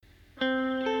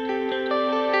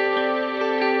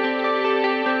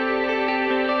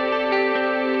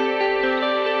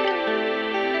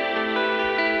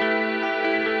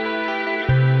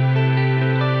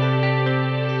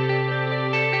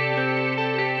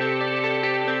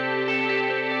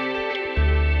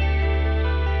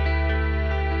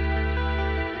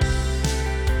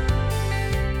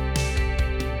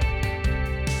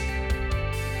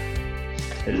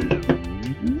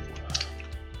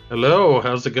Hello,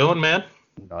 how's it going, man?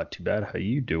 Not too bad. How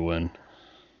you doing?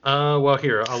 Well,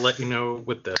 here, I'll let you know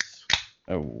with this.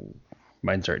 Oh,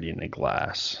 mine's already in a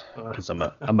glass Uh, because I'm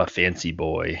a fancy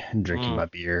boy drinking mm, my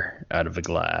beer out of a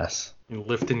glass. you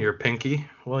lifting your pinky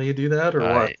while you do that, or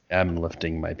what? I am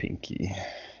lifting my pinky.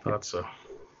 Yep, Thought so.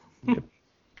 yep.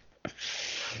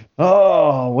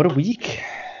 Oh, what a week!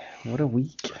 What a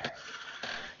week!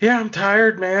 Yeah, I'm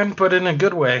tired, man, but in a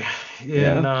good way.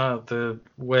 In Yeah. the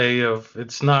way of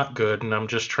it's not good, and I'm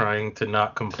just trying to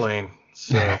not complain.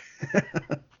 So,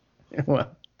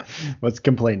 Well, what's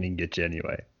complaining get you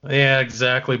anyway? yeah,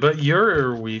 exactly. But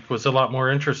your week was a lot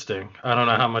more interesting. I don't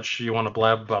know how much you want to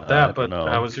blab about I that, don't but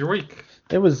how know. was your week?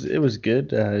 It was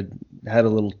good. Had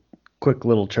a quick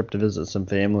little trip to visit some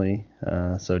family.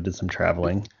 So did some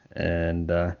traveling, and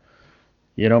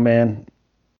man,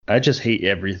 I just hate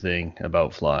everything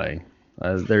about flying.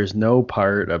 There's no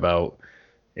part about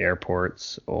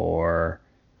airports or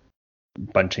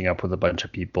bunching up with a bunch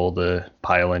of people to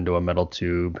pile into a metal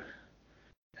tube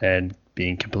and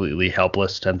being completely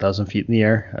helpless 10,000 feet in the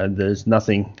air. There's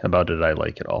nothing about it I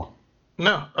like at all.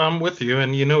 No, I'm with you.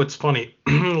 And you know, it's funny.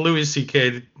 Louis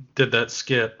C.K. did that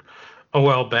skit a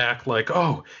while back, like,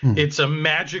 oh, Hmm. it's a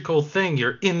magical thing.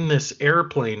 You're in this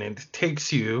airplane and it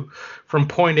takes you from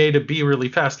point A to B really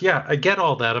fast. Yeah, I get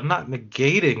all that. I'm not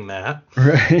negating that.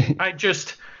 Right. I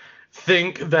just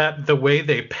think that the way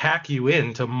they pack you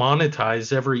in to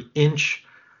monetize every inch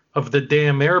of the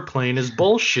damn airplane is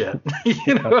bullshit.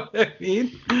 You know Yep. what I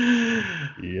mean?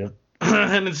 Yep.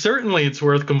 And certainly it's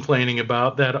worth complaining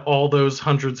about that all those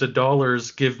hundreds of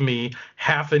dollars give me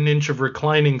half an inch of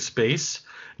reclining space,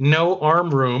 no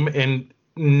arm room, and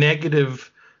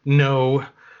negative no,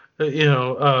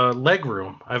 leg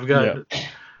room. I've got Yep.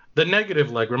 the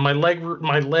negative leg room. My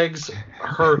legs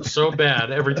hurt so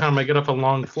bad every time I get off a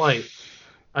long flight.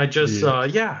 I just, Yeah.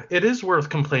 yeah, it is worth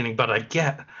complaining, but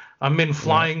I'm in Yeah.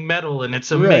 flying metal and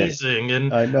it's Right. amazing,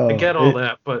 and I I know. get all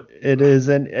that, but It is,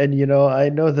 and I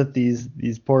know that these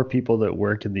poor people that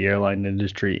work in the airline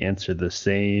industry answer the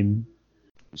same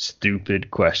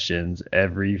stupid questions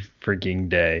every freaking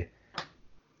day.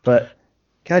 But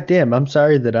goddamn, I'm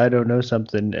sorry that I don't know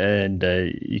something, and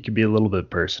you could be a little bit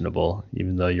personable,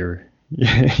 even though your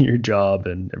your job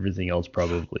and everything else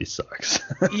probably sucks.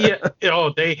 yeah,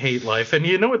 oh, they hate life. And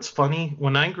you know what's funny?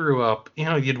 When I grew up,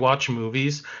 you'd watch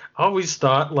movies. I always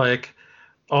thought like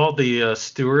all the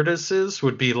stewardesses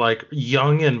would be like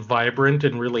young and vibrant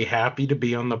and really happy to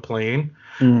be on the plane,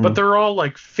 but Mm, they're all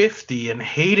like 50 and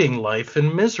hating life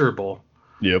and miserable.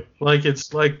 yep. Like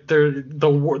it's like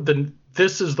the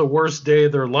this is the worst day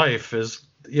of their life is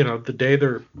the day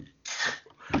they're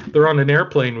on an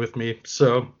airplane with me.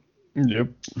 So Yep.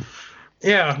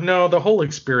 yeah, no, the whole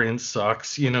experience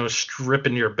sucks,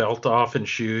 stripping your belt off and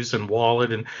shoes and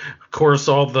wallet. And of course,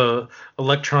 all the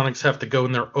electronics have to go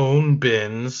in their own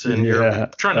bins and you're Yeah.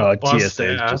 trying to Oh, bust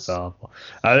TSA is just ass. awful.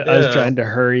 I was Yeah. trying to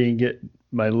hurry and get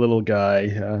my little guy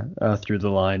through the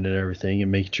line and everything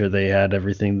and make sure they had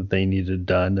everything that they needed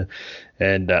done.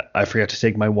 And I forgot to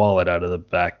take my wallet out of the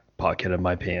back pocket of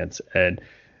my pants. And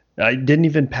I didn't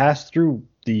even pass through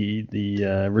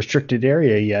the restricted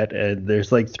area yet, and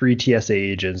there's like three TSA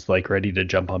agents like ready to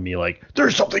jump on me, like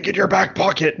there's something in your back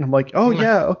pocket, and I'm like, oh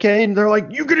yeah, okay, and they're like,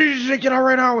 you can just take it out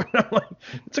right now, and I'm like,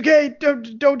 it's okay,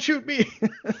 don't shoot me.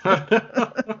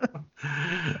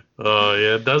 Oh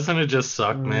yeah, doesn't it just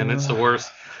suck, man? It's the Uh,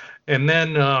 worst. And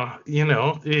then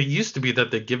it used to be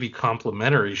that they give you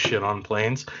complimentary shit on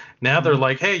planes. Now they're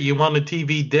like, hey, you want a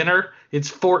TV dinner? It's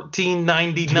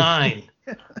 14.99.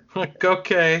 Like,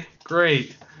 okay,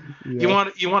 great. yep.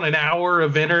 You want an hour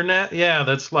of internet? Yeah,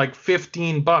 that's like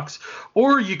 $15.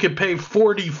 Or you could pay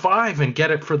 45 and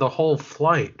get it for the whole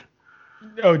flight.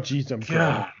 Oh jeez, I'm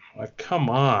crying. God, like come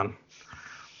on.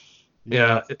 Yeah,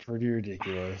 Yeah. it's pretty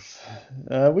ridiculous.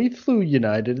 We flew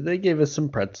United. They gave us some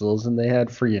pretzels and they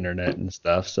had free internet and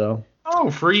stuff, so Oh,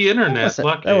 free That internet. wasn't that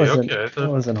Lucky. wasn't Okay. that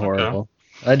wasn't Okay. horrible.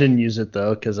 I didn't use it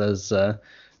though because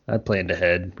I planned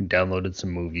ahead, downloaded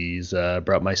some movies,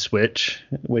 brought my Switch,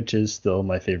 which is still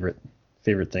my favorite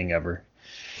thing ever.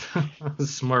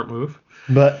 Smart move.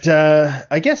 But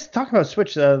I guess talking about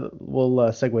Switch, we'll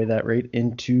segue that right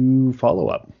into follow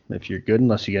up if you're good,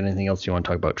 unless you got anything else you want to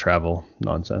talk about travel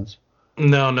nonsense.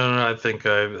 No, no,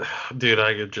 no. Dude,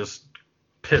 I could just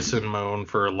piss and moan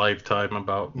for a lifetime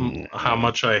about how Mm,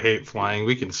 much I hate flying.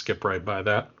 We can skip right by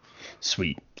that.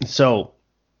 Sweet. So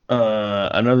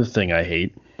another thing I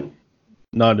hate,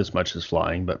 not as much as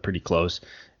flying, but pretty close,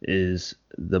 is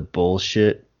the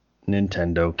bullshit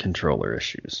Nintendo controller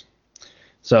issues.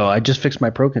 So I just fixed my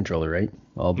Pro controller, right?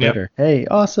 All Yep. better. Hey,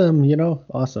 awesome,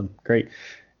 awesome, great.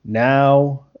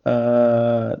 Now,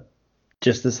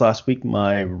 just this last week,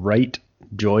 my right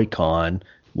Joy-Con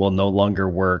will no longer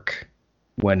work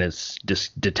when it's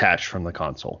just detached from the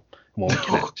console. It won't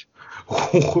connect.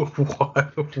 What?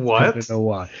 I don't know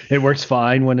why. It works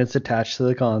fine when it's attached to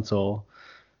the console.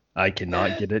 I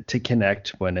cannot get it to connect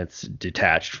when it's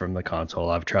detached from the console.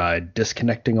 I've tried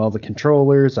disconnecting all the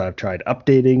controllers. I've tried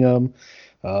updating them.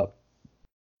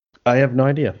 I have no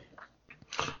idea.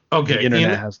 Okay. The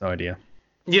internet has no idea.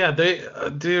 Yeah,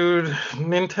 dude,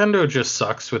 Nintendo just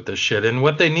sucks with this shit. And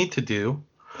what they need to do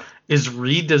is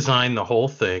redesign the whole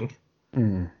thing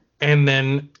and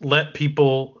then let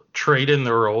people trade in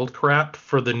their old crap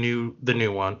for the new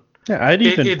one. Yeah, I'd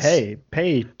even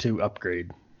pay to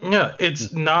upgrade. Yeah,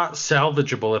 it's not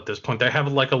salvageable at this point. They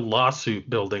have like a lawsuit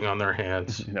building on their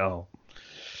hands. No,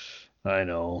 I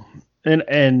know, and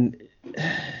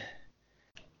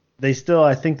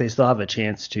I think they still have a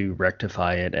chance to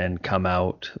rectify it and come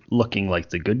out looking like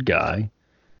the good guy.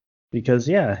 Because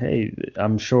yeah, hey,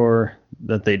 I'm sure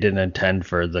that they didn't intend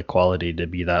for the quality to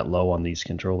be that low on these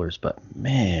controllers, but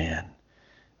man,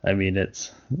 I mean,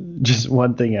 it's just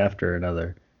one thing after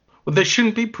another. Well, they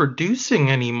shouldn't be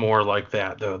producing any more like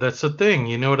that, though. That's the thing.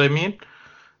 You know what I mean?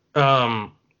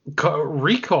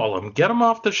 Recall them. Get them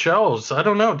off the shelves. I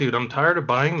don't know, dude. I'm tired of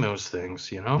buying those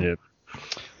things, you know?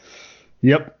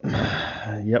 Yep.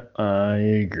 I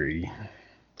agree.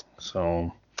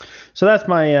 So that's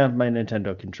my my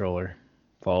Nintendo controller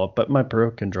follow-up. But my Pro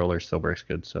controller still works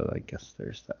good, so I guess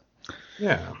there's that.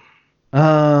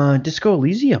 Yeah. Disco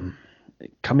Elysium.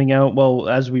 Coming out, well,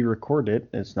 as we record it,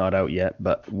 it's not out yet,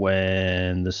 but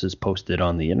when this is posted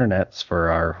on the internets for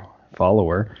our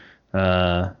follower,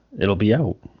 it'll be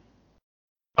out.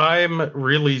 I'm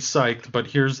really psyched, but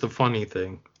here's the funny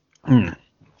thing.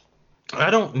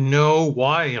 I don't know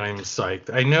why I'm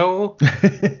psyched. I know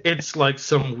it's like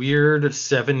some weird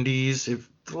 70s,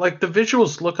 like the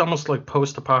visuals look almost like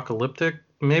post-apocalyptic.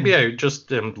 Maybe I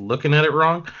just am looking at it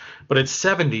wrong, but it's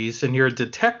 70s and you're a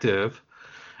detective.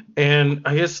 And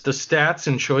I guess the stats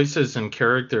and choices and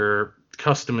character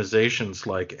customizations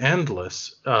like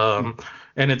endless. And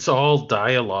it's all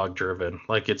dialogue driven.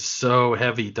 Like it's so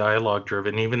heavy dialogue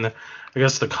driven. Even I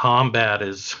guess the combat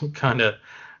is kind of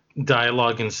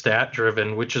dialogue and stat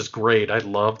driven, which is great. I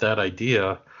love that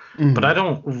idea. But I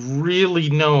don't really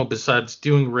know, besides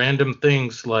doing random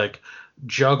things like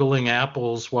juggling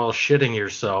apples while shitting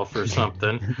yourself or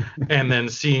something, and then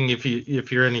seeing if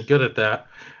you're any good at that,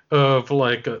 of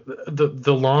like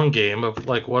the long game of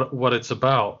like what it's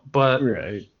about. But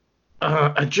right.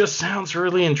 It just sounds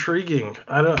really intriguing.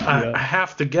 I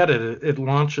have to get it. It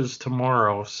launches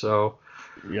tomorrow, so.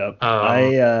 Yep.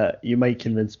 You might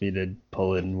convince me to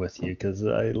pull in with you because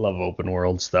I love open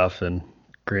world stuff and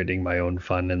creating my own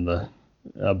fun in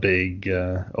a big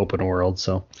open world.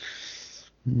 So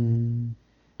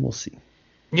we'll see.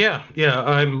 Yeah.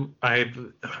 I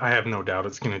have no doubt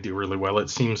it's going to do really well. It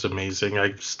seems amazing.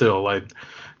 I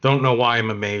don't know why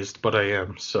I'm amazed, but I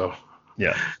am. So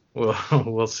yeah,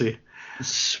 we'll see.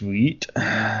 Sweet.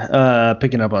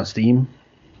 Picking up on Steam.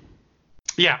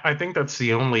 Yeah, I think that's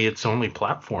its only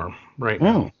platform right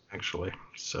now, actually.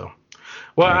 So,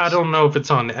 well, nice. I don't know if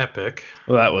it's on Epic.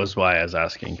 Well, that was why I was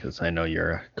asking, because I know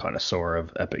you're a connoisseur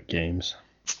of Epic games.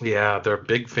 Yeah, they're a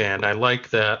big fan. I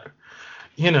like that.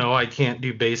 I can't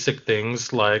do basic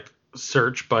things like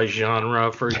search by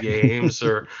genre for games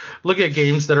or look at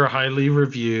games that are highly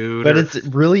reviewed. But it's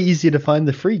really easy to find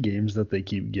the free games that they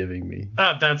keep giving me.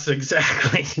 That's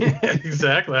exactly.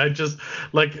 I just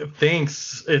like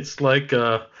thanks. It's like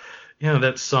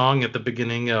that song at the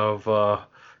beginning of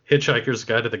Hitchhiker's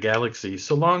Guide to the Galaxy.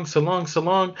 So long, so long, so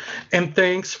long, and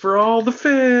thanks for all the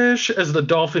fish. As the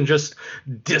dolphin just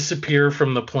disappear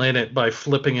from the planet by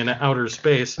flipping into outer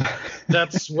space.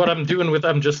 That's what I'm doing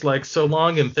I'm just like so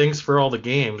long and thanks for all the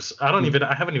games. I think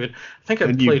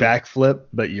I've played. You backflip,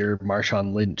 but you're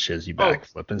Marshawn Lynch as you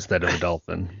backflip instead of a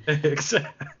dolphin.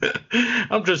 Exactly.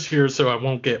 I'm just here so I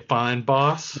won't get fined,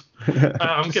 boss.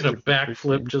 I'm gonna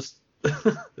backflip just.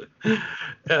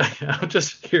 I'm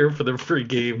just here for the free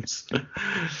games,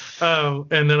 and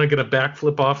then I'm gonna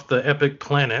backflip off the Epic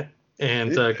Planet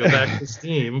and go back to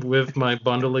Steam with my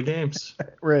bundle of games.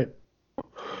 Right.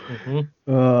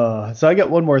 So I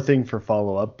got one more thing for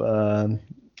follow-up.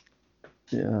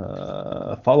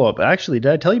 Follow-up. Actually,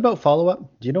 did I tell you about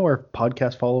follow-up? Do you know where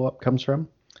podcast follow-up comes from?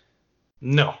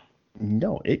 No,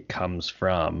 it comes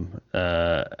from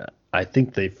I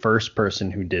think the first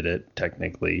person who did it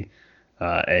technically.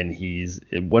 And he's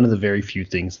one of the very few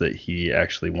things that he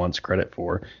actually wants credit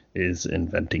for is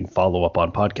inventing follow-up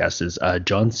on podcasts is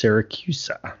John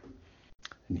Siracusa.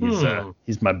 And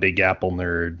he's my Big Apple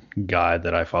nerd guy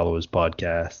that I follow his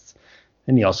podcasts.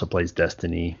 And he also plays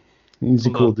Destiny. He's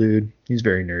a cool dude. He's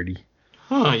very nerdy.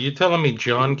 Huh, you telling me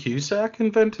John Cusack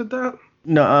invented that?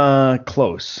 No,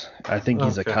 close. I think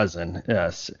he's a Okay. cousin.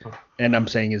 Yes. And I'm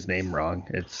saying his name wrong.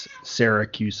 It's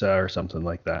Saracusa or something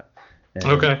like that. And,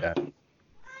 Okay.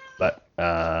 but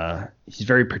he's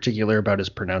very particular about his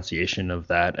pronunciation of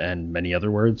that and many other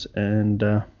words. And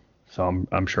so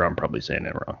I'm sure I'm probably saying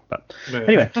it wrong. But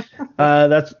anyway,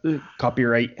 that's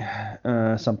copyright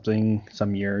something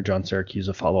some year. John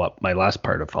Saracusa follow-up. My last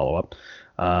part of follow-up.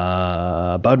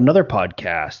 About another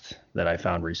podcast that I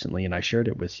found recently, and I shared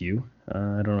it with you. I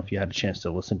don't know if you had a chance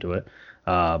to listen to it.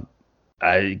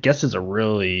 I guess it's a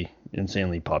really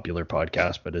insanely popular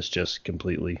podcast, but it's just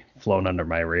completely flown under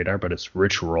my radar. But it's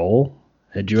Rich Roll.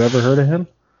 Had you ever heard of him?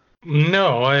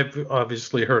 No, I've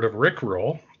obviously heard of Rick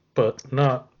Roll, but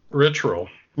not Rich Roll.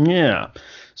 Yeah.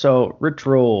 So Rich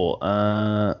Roll,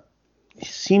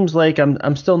 seems like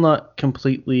I'm still not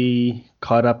completely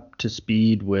caught up to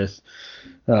speed with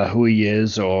who he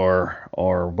is or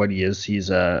what he is. He's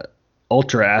a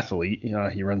ultra athlete.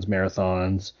 He runs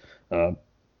marathons,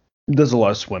 does a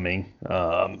lot of swimming.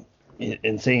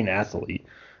 Insane athlete.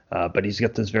 But he's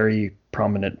got this very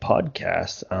prominent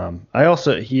podcast.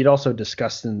 He'd also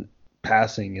discussed in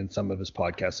passing in some of his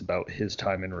podcasts about his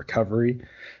time in recovery.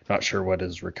 Not sure what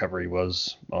his recovery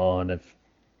was on, if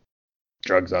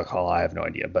drugs, alcohol, I have no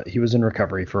idea, but he was in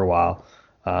recovery for a while.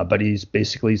 But he's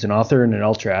an author and an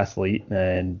ultra athlete,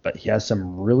 but he has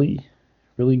some really,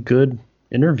 really good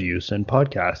interviews and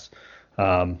podcasts.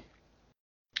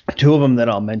 Two of them that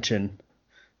I'll mention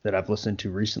that I've listened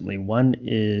to recently. One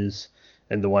is,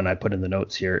 and the one I put in the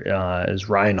notes here, is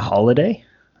Ryan Holiday.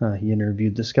 He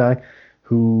interviewed this guy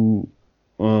who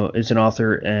is an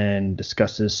author and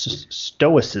discusses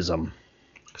stoicism.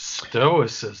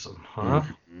 Stoicism, huh?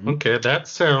 Mm-hmm. Okay, that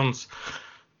sounds,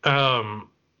 by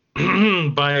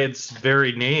its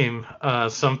very name,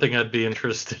 something I'd be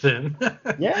interested in.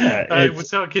 Yeah.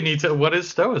 So can you tell, what is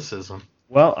Stoicism?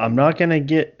 Well, I'm not going to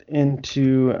get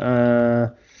into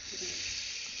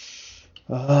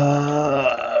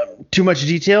too much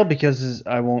detail because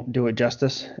I won't do it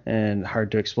justice and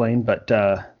hard to explain. But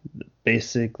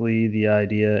basically, the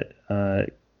idea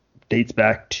dates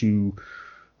back to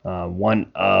one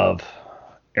of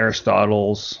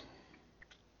Aristotle's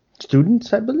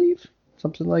students, I believe,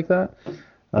 something like that.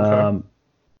 Okay.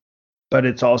 But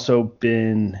it's also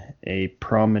been a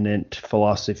prominent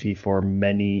philosophy for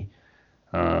many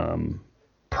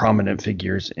prominent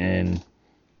figures in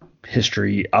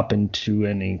history up into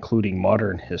and including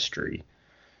modern history.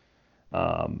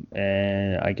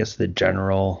 And I guess the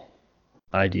general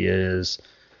idea is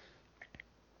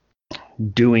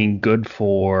doing good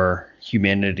for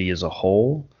humanity as a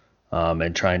whole,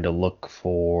 and trying to look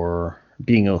for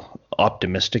being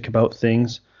optimistic about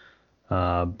things,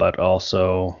 but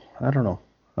also, I don't know.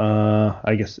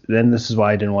 I guess then this is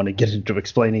why I didn't want to get into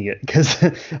explaining it, because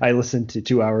I listened to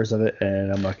 2 hours of it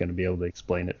and I'm not going to be able to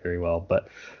explain it very well. But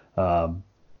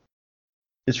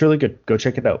it's really good. Go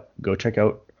check it out. Go check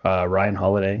out Ryan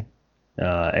Holiday,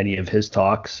 any of his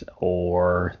talks,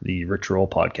 or the Rich Roll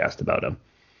podcast about him.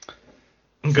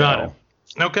 Got it.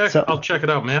 Okay, I'll check it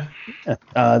out, man.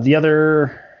 The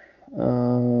other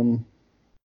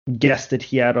guest that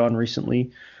he had on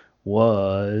recently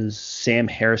was Sam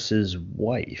Harris's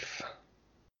wife.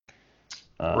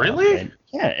 Really?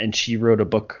 And she wrote a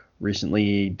book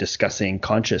recently discussing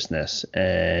consciousness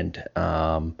and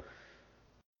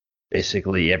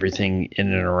basically everything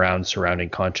in and around surrounding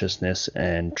consciousness,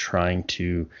 and trying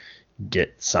to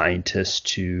get scientists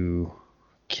to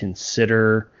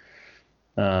consider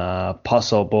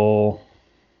possible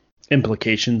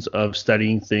implications of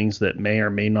studying things that may or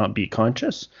may not be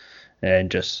conscious, and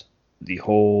just the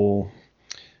whole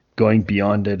going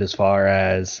beyond it as far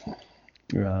as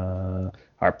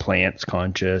are plants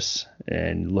conscious,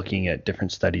 and looking at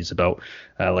different studies about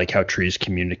like how trees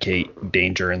communicate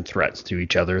danger and threats to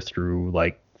each other through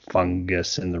like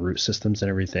fungus and the root systems and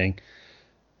everything.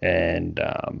 And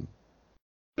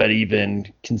but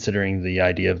even considering the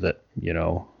idea of that,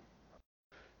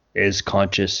 is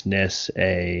consciousness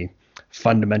a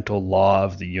fundamental law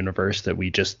of the universe that we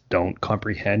just don't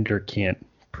comprehend or can't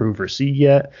prove or see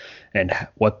yet, and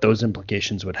what those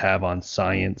implications would have on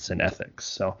science and ethics.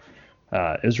 So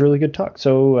it was a really good talk.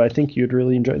 So I think you'd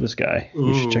really enjoy this guy.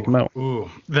 You should check him out. Ooh,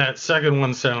 that second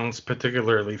one sounds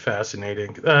particularly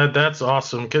fascinating. That's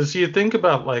awesome, because you think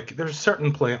about, like, there's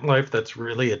certain plant life that's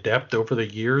really adept over the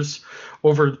years,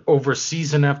 over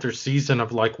season after season,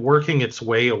 of like working its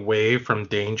way away from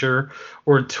danger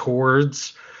or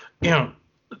towards,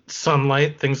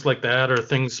 sunlight, things like that, or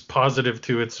things positive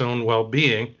to its own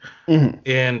well-being. Mm-hmm.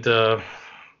 And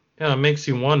it makes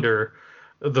you wonder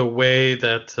the way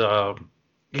that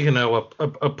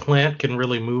a plant can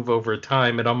really move over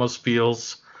time. It almost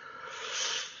feels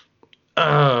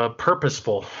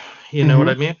purposeful. You know what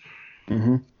I mean?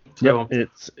 Mm-hmm. So, Yep.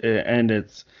 It's I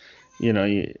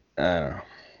don't know,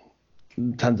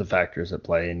 tons of factors at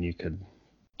play, and you could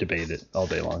debate it all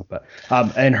day long. But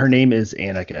and her name is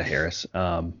Annika Harris.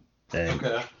 And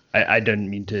okay. I didn't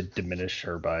mean to diminish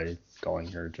her by calling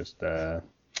her just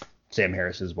Sam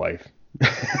Harris's wife.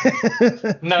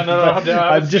 No. I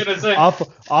I'm was just gonna say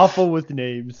awful with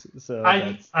names. So I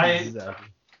exactly.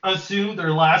 assumed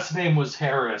their last name was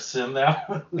Harris, and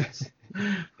that was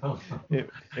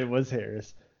It was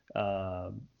Harris.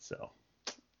 So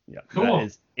yeah, cool. that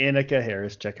is Annika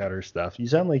Harris. Check out her stuff. You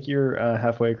sound like you're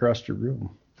halfway across your room.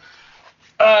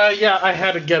 Yeah, I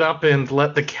had to get up and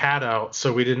let the cat out,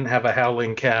 so we didn't have a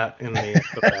howling cat in the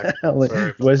back.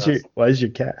 Sorry Why is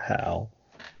your cat howl?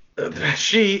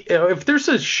 She, if there's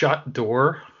a shut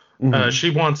door,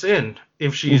 she wants in.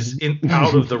 If she's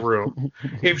out of the room,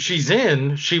 if she's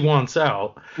in, she wants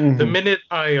out. The minute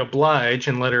I oblige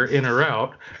and let her in or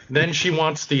out, then she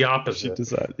wants the opposite. She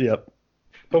decides. Yep.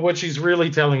 But what she's really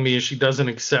telling me is she doesn't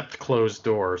accept closed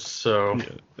doors. So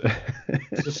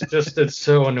it's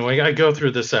so annoying. I go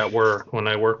through this at work when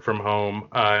I work from home.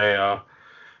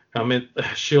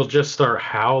 She'll just start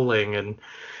howling, and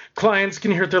clients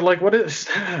can hear it. They're like, "What is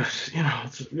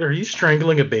that? Are you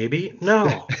strangling a baby?"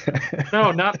 No,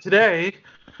 not today.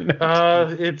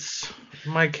 It's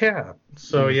my cat.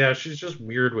 So yeah, she's just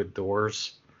weird with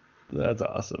doors. That's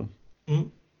awesome. Mm-hmm.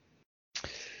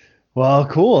 Well,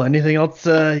 cool. Anything else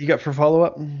you got for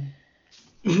follow-up?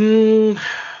 No,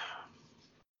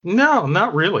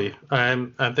 not really.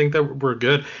 I think that we're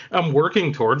good. I'm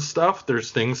working towards stuff.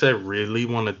 There's things I really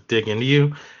want to dig into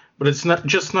you, but it's not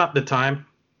the time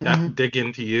to dig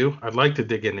into you. I'd like to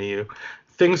dig into you.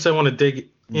 Things I want to dig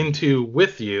into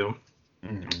with you,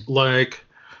 like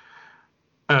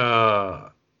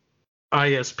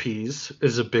ISPs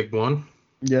is a big one.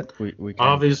 Yeah, we can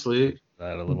obviously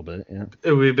that a little bit. Yeah,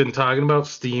 we've been talking about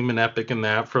Steam and Epic and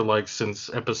that for since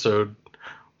episode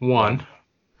 1.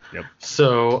 Yep.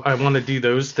 So I want to do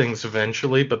those things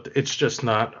eventually, but it's just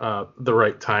not the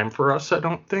right time for us, I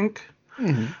don't think.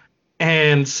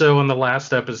 And so in the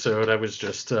last episode, I was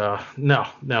just no.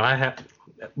 I have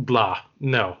blah.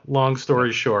 No. Long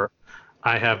story short,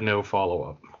 I have no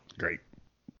follow-up. Great.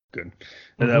 Good.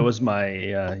 And that was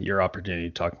my your opportunity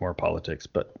to talk more politics.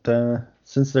 But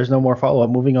since there's no more follow-up,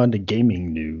 moving on to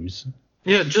gaming news.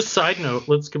 Yeah, just side note,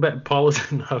 let's get back to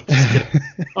politics. No,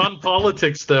 on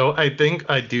politics, though, I think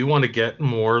I do want to get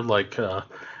more that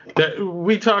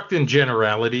we talked in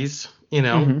generalities,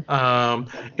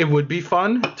 It would be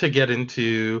fun to get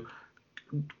into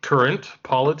current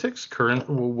politics,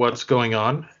 what's going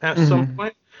on at some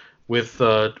point with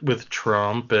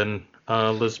Trump and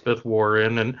Elizabeth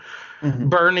Warren and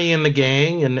Bernie and the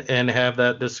gang and have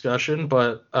that discussion.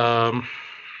 But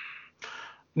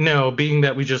no, being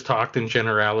that we just talked in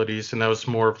generalities and that was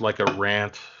more of like a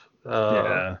rant,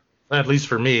 at least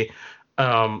for me,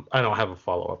 I don't have a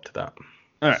follow-up to that.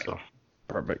 All right. So.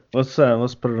 Perfect. Let's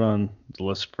put it on the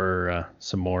list for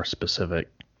some more specific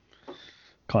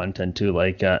content too.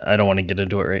 I don't want to get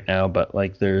into it right now, but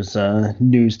there's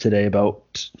news today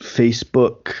about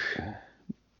Facebook.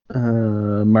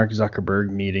 Mark Zuckerberg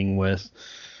meeting with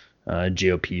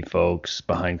GOP folks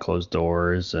behind closed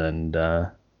doors and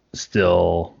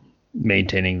still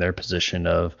maintaining their position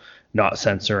of not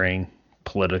censoring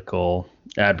political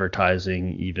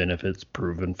advertising, even if it's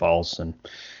proven false and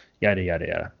yada, yada,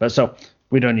 yada. But so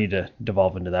we don't need to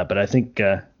devolve into that, but I think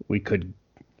we could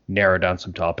narrow down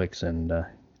some topics and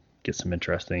get some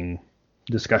interesting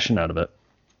discussion out of it.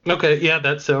 Okay, yeah,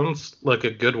 that sounds like a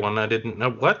good one. I didn't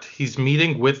know what he's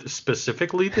meeting with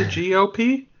specifically the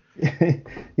GOP.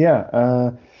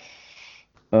 Yeah,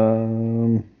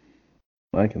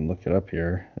 I can look it up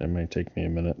here. It may take me a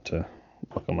minute to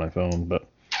look on my phone, but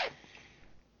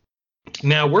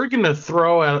now we're going to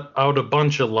throw out a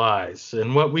bunch of lies,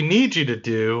 and what we need you to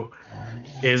do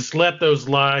is let those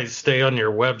lies stay on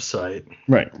your website.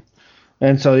 Right.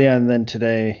 And so, yeah, and then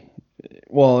today,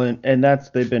 well, and that's,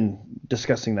 they've been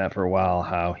discussing that for a while,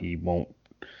 how he won't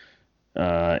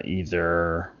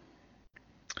either,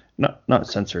 not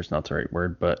censor is not the right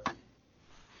word, but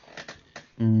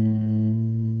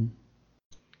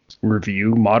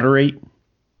moderate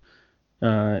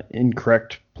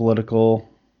incorrect political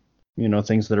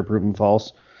things that are proven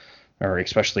false, or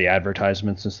especially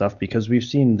advertisements and stuff, because we've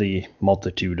seen the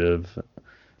multitude of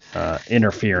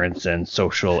interference and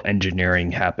social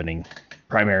engineering happening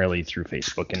primarily through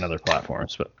Facebook and other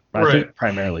platforms, but I think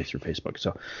primarily through Facebook.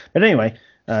 So, but anyway,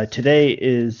 Today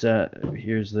is,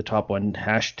 here's the top one,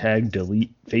 hashtag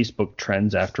delete Facebook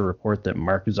trends after report that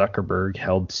Mark Zuckerberg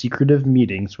held secretive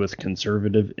meetings with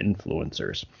conservative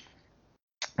influencers.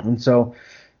 And so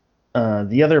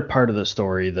the other part of the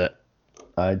story that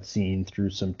I'd seen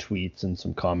through some tweets and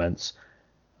some comments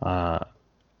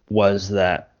was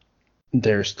that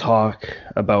there's talk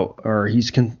about, or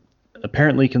he's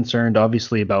apparently concerned,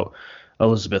 obviously, about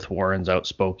Elizabeth Warren's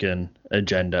outspoken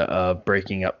agenda of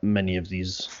breaking up many of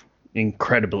these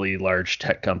incredibly large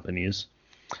tech companies,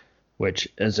 which,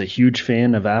 as a huge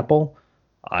fan of Apple,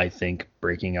 I think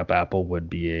breaking up Apple would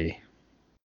be a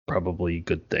probably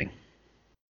good thing.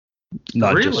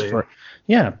 Not Really? just for,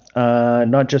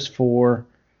 not just for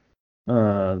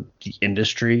the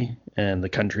industry and the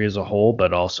country as a whole,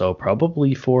 but also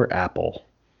probably for Apple,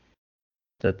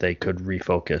 that they could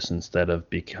refocus instead of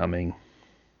becoming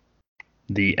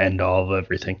the end all of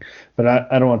everything. But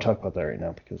I don't want to talk about that right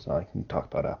now because I can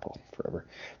talk about Apple forever.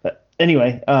 But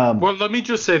anyway. Well, let me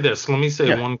just say this. Let me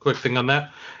say one quick thing on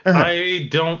that. I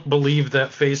don't believe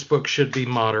that Facebook should be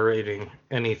moderating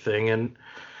anything, and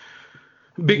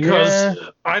because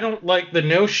I don't like the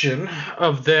notion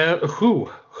of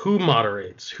who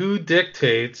moderates, who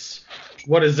dictates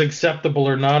what is acceptable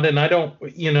or not, and I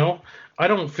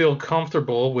don't feel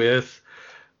comfortable with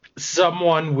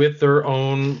someone with their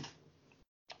own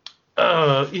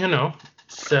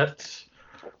set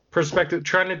perspective,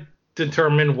 trying to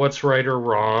determine what's right or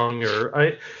wrong,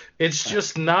 it's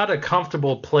just not a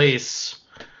comfortable place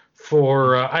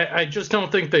for, I just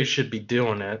don't think they should be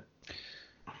doing it.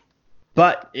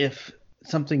 But if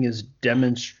something is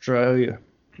I've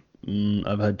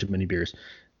had too many beers,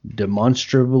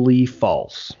 demonstrably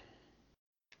false.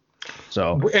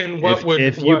 So, and what would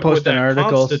that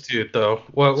constitute, though?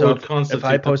 What would constitute? If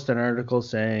I post an article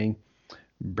saying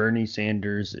Bernie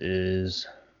Sanders is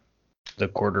the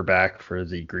quarterback for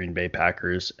the Green Bay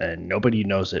Packers and nobody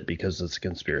knows it because it's a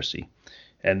conspiracy,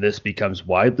 and this becomes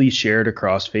widely shared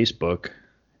across Facebook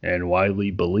and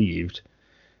widely believed,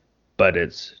 but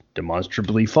it's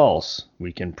demonstrably false,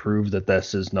 we can prove that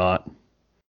this is not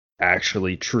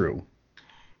actually true.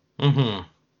 Mm-hmm.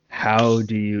 How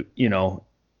do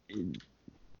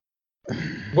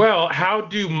well, how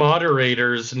do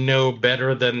moderators know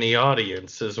better than the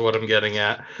audience is what I'm getting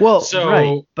at. Well, so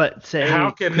right, but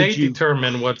how can they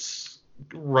determine what's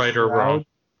right or wrong?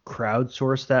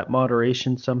 Crowdsource that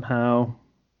moderation somehow,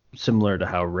 similar to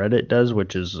how Reddit does,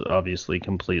 which is obviously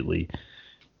completely...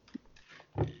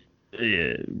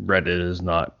 Reddit is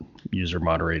not user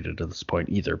moderated at this point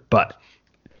either, but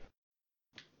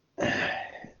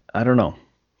I don't know,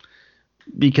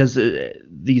 because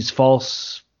these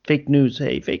fake news,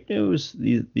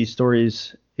 these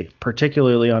stories,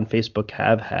 particularly on Facebook,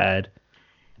 have had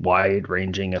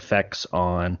wide-ranging effects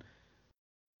on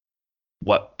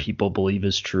what people believe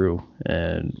is true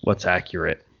and what's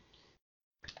accurate.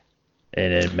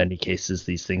 And in many cases,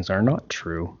 these things are not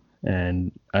true.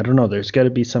 And I don't know, there's got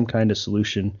to be some kind of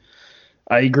solution.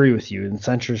 I agree with you. And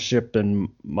censorship and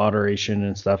moderation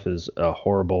and stuff is a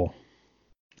horrible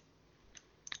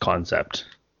concept.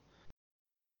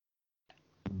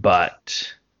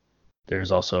 But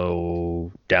there's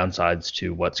also downsides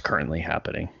to what's currently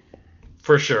happening.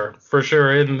 For sure.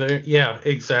 And yeah,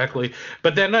 exactly.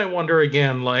 But then I wonder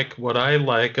again, like what I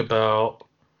like about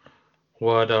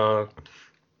what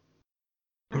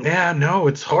yeah, no,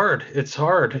 it's hard.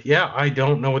 Yeah, I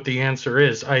don't know what the answer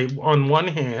is. On one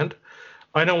hand,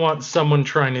 I don't want someone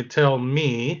trying to tell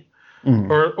me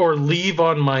or leave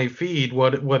on my feed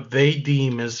what they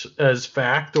deem as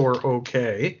fact or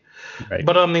okay. Right.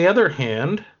 But on the other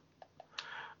hand,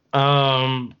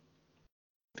 I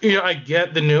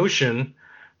get the notion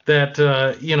that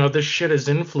this shit is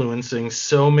influencing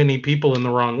so many people in the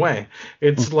wrong way.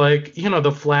 It's like,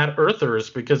 the flat earthers,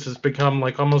 because it's become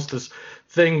like almost this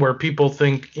thing where people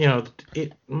think,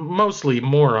 mostly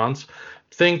morons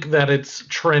think that it's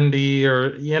trendy, or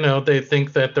they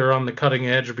think that they're on the cutting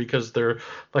edge because they're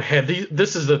like, hey,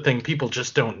 this is the thing people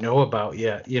just don't know about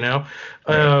yet,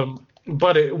 right.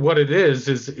 But what it is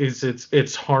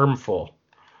it's harmful.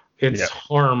 It's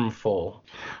harmful.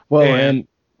 Well,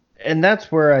 and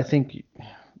that's where I think,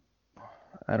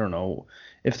 I don't know,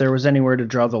 if there was anywhere to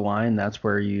draw the line, that's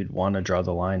where you'd want to draw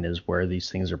the line, is where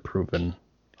these things are proven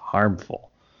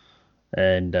harmful.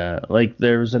 And like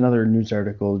there was another news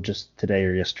article just today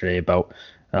or yesterday about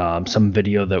some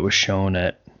video that was shown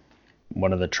at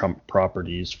one of the Trump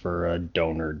properties for a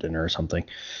donor dinner or something.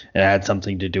 And it had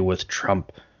something to do with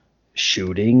Trump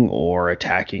shooting or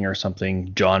attacking or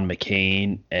something John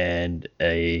McCain and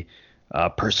a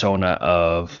persona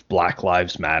of Black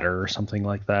Lives Matter or something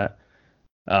like that.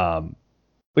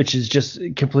 which is just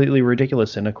completely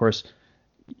ridiculous. And of course,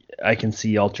 I can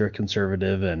see ultra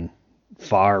conservative and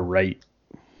far right,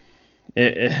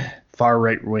 far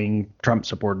right wing Trump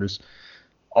supporters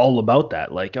all about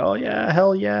that. Like, oh yeah,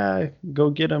 hell yeah, go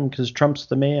get him because Trump's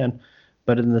the man.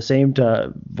 But in the same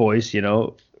voice,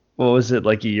 what was it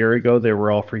like a year ago? They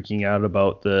were all freaking out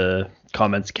about the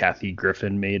comments Kathy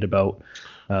Griffin made about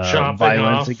Chopping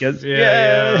violence off. against.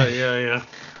 Yeah.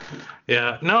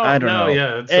 I No, don't no, know.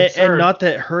 yeah, it's And absurd. not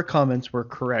that her comments were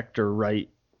correct or right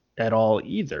at all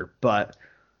either, but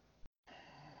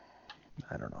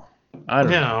I don't know. I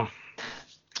don't know. Yeah.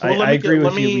 I, Well, I agree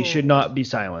let with you. We me should not be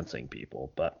silencing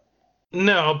people, but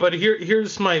no, but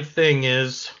here's my thing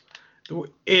is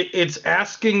it's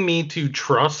asking me to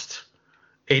trust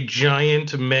a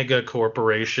giant mega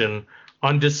corporation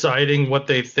on deciding what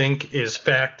they think is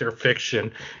fact or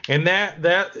fiction. And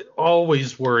that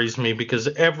always worries me because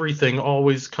everything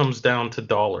always comes down to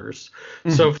dollars.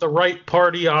 So Mhm. if the right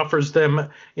party offers them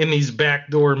in these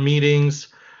backdoor meetings,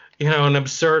 an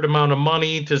absurd amount of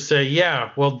money to say, yeah,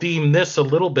 well, deem this a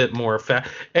little bit more fact.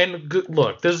 And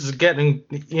look, this is getting,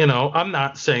 I'm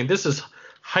not saying this is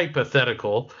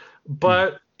hypothetical, Mhm.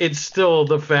 but it's still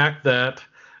the fact that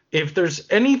if there's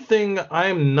anything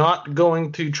I'm not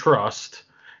going to trust,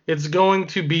 it's going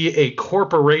to be a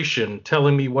corporation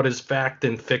telling me what is fact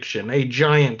and fiction, a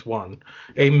giant one,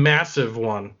 a Yep. massive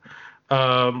one.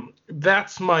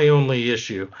 That's my only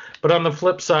issue. But on the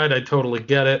flip side, I totally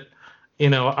get it.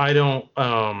 I don't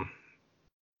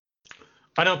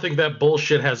think that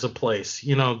bullshit has a place.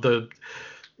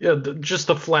 Just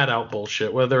the flat out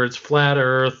bullshit, whether it's flat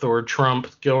Earth or Trump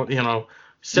going,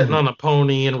 sitting Mhm. on a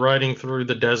pony and riding through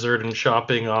the desert and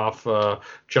chopping off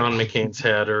John McCain's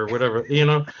head or whatever.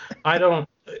 I don't.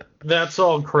 That's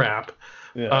all crap.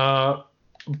 Yeah. Uh,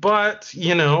 but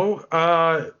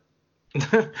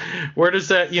where does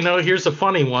that? Here's a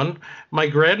funny one. My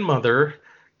grandmother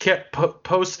kept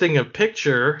posting a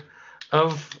picture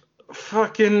of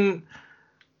fucking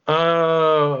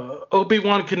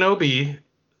Obi-Wan Kenobi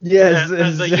Yes.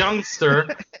 as a youngster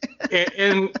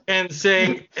and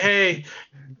saying, "Hey,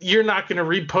 you're not going to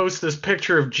repost this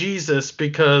picture of Jesus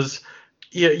because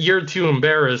you're too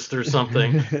embarrassed or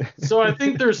something." So I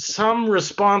think there's some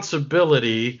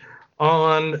responsibility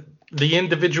on the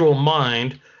individual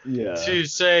mind Yeah. to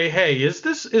say, "Hey, is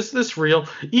this real?"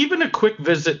 Even a quick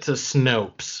visit to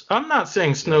Snopes. I'm not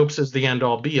saying Yeah. Snopes is the end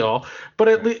all be all, but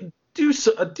at Right. least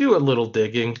do a little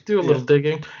digging, Yeah.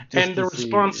 Just and to the see. Yeah.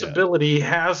 responsibility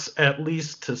has at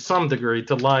least to some degree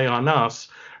to lie on us.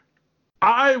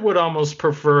 I would almost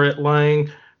prefer it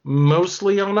lying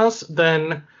mostly on us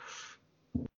than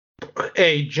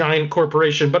a giant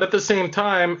corporation. But at the same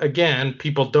time, again,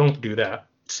 people don't do that.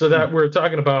 So that Mhm. we're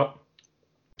talking about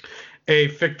a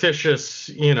fictitious,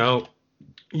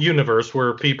 universe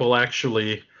where people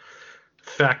actually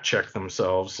fact check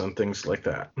themselves and things like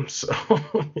that. So,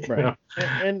 Right.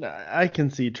 And I can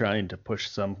see trying to push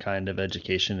some kind of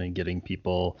education and getting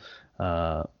people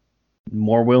uh,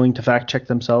 more willing to fact check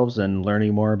themselves and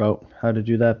learning more about how to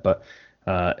do that. But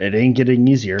it ain't getting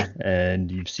easier.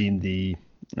 And you've seen the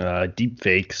deep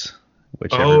fakes,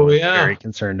 which oh everyone's yeah, very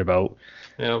concerned about.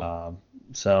 yeah. Um,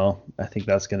 so I think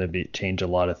that's going to be change a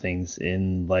lot of things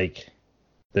in like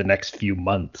the next few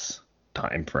months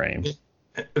time frame.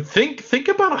 Think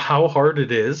about how hard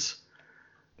it is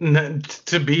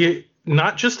to be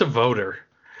not just a voter,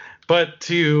 but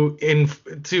to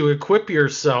equip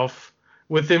yourself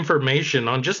with information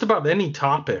on just about any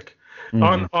topic, Hmm.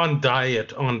 on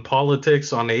diet, on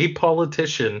politics, on a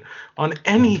politician, on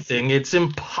anything. It's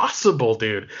impossible,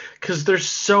 dude, because there's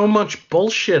so much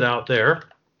bullshit out there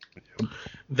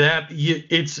that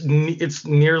it's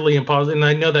nearly impossible. And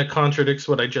I know that contradicts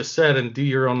what I just said. And do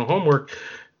your own homework.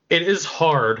 It is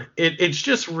hard. It's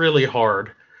just really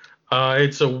hard.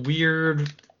 It's a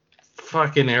weird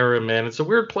fucking era, man. It's a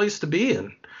weird place to be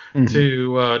in Hmm.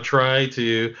 to try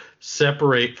to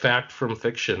separate fact from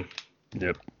fiction.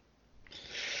 Yep.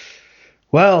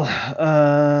 Well,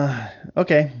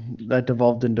 okay, that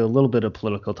devolved into a little bit of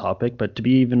political topic, but to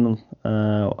be even,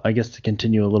 I guess to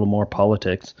continue a little more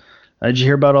politics, did you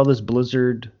hear about all this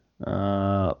Blizzard,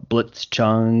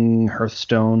 Blitzchung,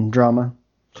 Hearthstone drama?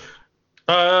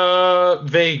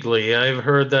 Vaguely, I've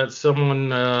heard that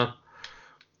someone.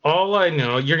 All I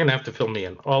know, you're gonna have to fill me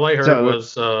in. All I heard So,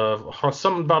 was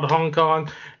something about Hong Kong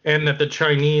and that the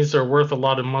Chinese are worth a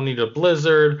lot of money to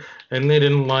Blizzard, and they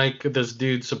didn't like this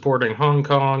dude supporting Hong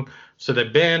Kong, so they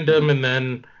banned him, and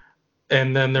then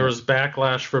there yeah, was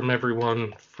backlash from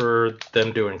everyone for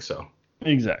them doing so.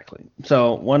 exactly.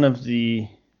 So one of the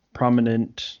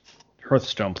prominent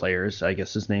Hearthstone players. I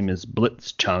guess his name is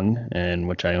Blitz Chung, and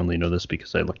which I only know this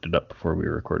because I looked it up before we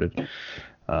recorded.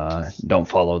 Don't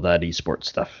follow that esports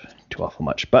stuff too awful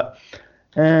much, but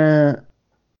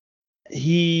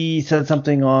he said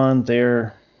something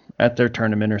at their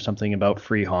tournament or something about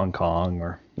free Hong Kong,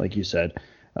 or like you said.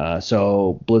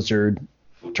 So Blizzard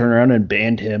turned around and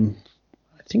banned him,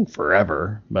 I think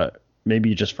forever, but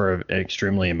maybe just for an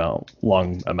extremely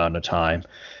long amount of time,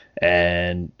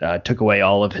 and took away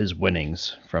all of his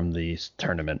winnings from the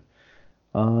tournament.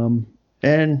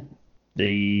 And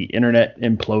the internet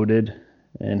imploded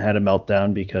and had a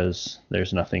meltdown because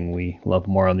there's nothing we love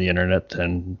more on the internet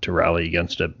than to rally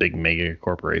against a big mega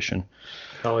corporation.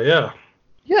 Oh, yeah.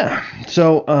 Yeah.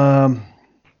 So,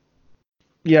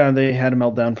 they had a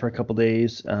meltdown for a couple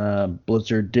days.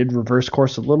 Blizzard did reverse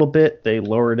course a little bit. They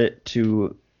lowered it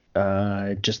to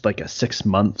just like a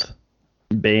 6-month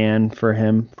ban for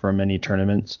him from any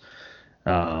tournaments.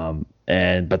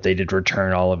 But they did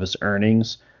return all of his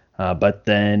earnings. But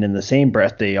then in the same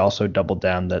breath, they also doubled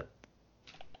down that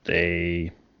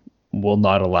they will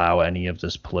not allow any of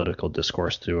this political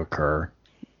discourse to occur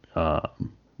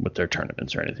with their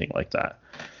tournaments or anything like that.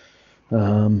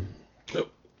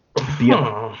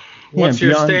 What's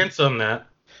your stance on that?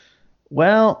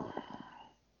 Well,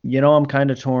 I'm kind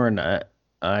of torn.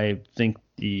 I think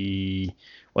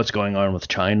what's going on with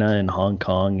China and Hong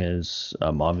Kong is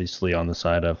obviously on the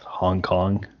side of Hong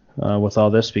Kong with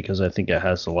all this, because I think it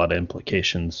has a lot of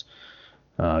implications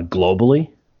globally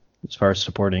as far as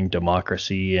supporting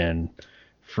democracy and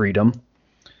freedom.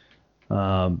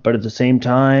 But at the same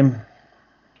time,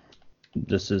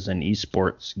 this is an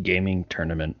esports gaming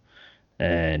tournament,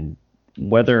 and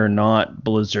whether or not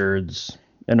Blizzard's,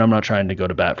 and I'm not trying to go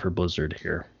to bat for Blizzard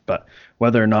here, but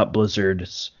whether or not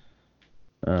Blizzard's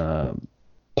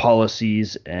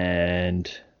policies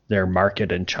and their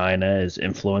market in China is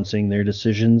influencing their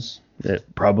decisions, it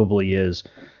probably is.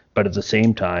 But at the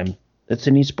same time, it's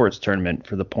an esports tournament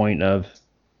for the point of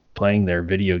playing their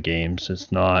video games.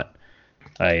 It's not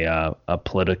a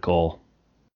political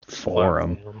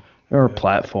forum or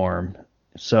platform.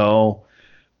 So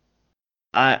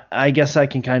I guess I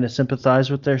can kind of sympathize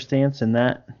with their stance in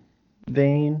that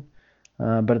vein.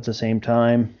 But at the same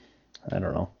time, I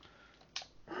don't know.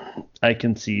 I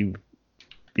can see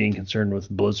being concerned with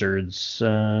Blizzard's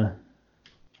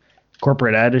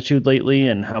corporate attitude lately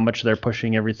and how much they're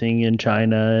pushing everything in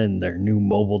China and their new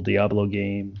mobile Diablo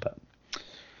game. But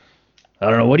I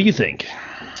don't know. What do you think?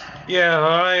 Yeah,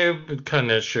 I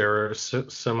kind of share a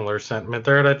similar sentiment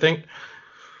there. And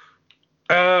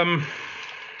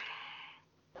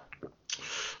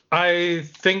I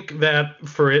think that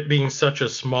for it being such a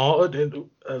small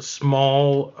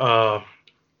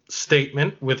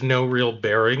statement with no real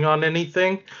bearing on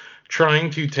anything, trying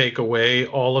to take away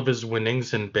all of his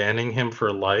winnings and banning him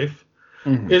for life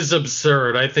is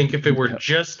absurd. I think if it were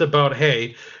just about,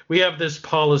 hey, we have this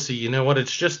policy, you know what,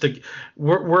 it's just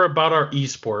we're about our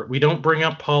esport. We don't bring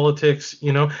up politics,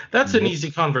 that's an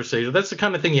easy conversation. That's the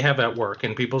kind of thing you have at work,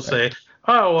 and people say,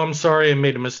 oh, I'm sorry, I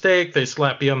made a mistake. They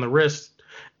slap you on the wrist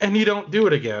and you don't do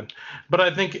it again. But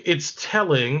I think it's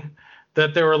telling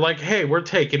that they were like, hey, we're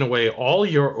taking away all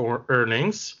your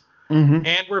earnings,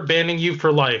 and we're banning you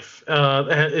for life.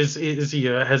 Has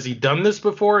he done this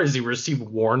before? Has he received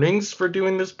warnings for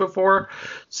doing this before?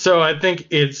 So I think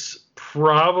it's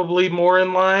probably more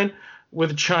in line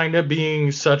with China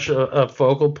being such a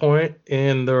focal point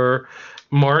in their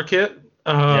market.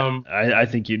 I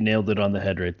think you nailed it on the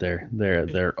head right there.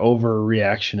 Their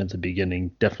overreaction at the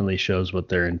beginning definitely shows what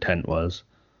their intent was.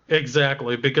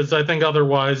 Exactly, because I think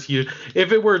otherwise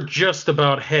if it were just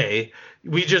about, hey,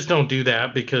 we just don't do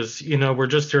that because, we're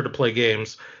just here to play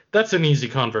games, that's an easy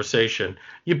conversation.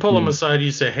 You pull them aside,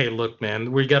 you say, hey, look,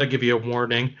 man, we got to give you a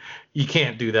warning. You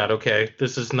can't do that, okay?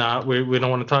 This is not, we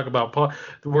don't want to talk about,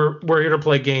 we're here to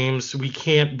play games. We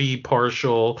can't be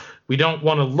partial. We don't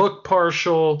want to look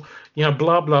partial,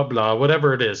 blah, blah, blah,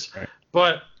 whatever it is. Right.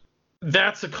 But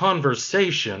that's a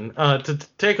conversation. To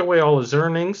take away all his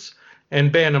earnings and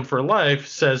ban him for life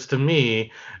says to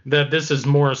me that this is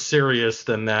more serious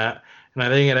than that. And I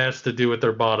think it has to do with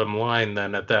their bottom line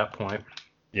then at that point.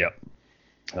 Yep.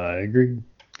 I agree.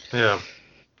 Yeah.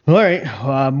 All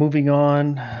right. Moving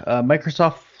on.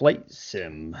 Microsoft Flight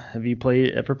Sim. Have you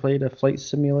ever played a flight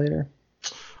simulator?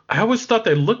 I always thought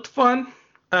they looked fun.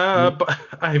 But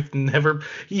I've never,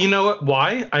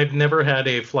 why? I've never had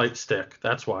a flight stick.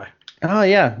 That's why. Oh,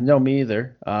 yeah. No, me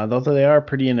either. Though they are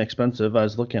pretty inexpensive. I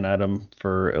was looking at them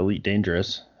for Elite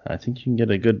Dangerous. I think you can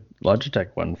get a good Logitech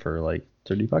one for like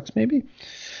 $30 maybe.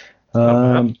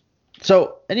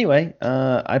 So anyway,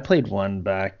 I played one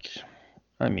back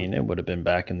I mean, it would have been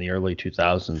back in the early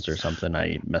 2000s or something.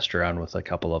 I messed around with a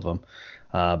couple of them.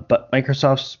 But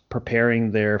Microsoft's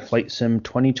preparing their Flight Sim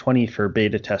 2020 for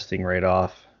beta testing right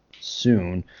off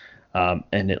soon.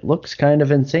 And it looks kind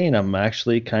of insane. I'm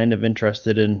actually kind of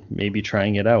interested in maybe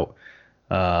trying it out.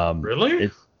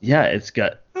 Really? It's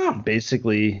got Huh.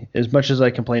 basically as much as I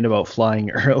complained about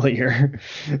flying earlier.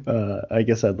 I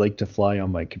guess I'd like to fly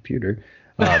on my computer.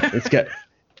 It's got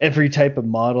every type of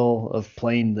model of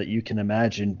plane that you can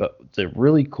imagine, but the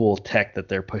really cool tech that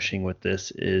they're pushing with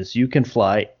this is you can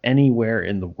fly anywhere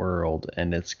in the world,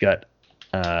 and it's got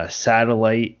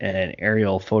satellite and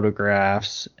aerial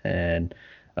photographs and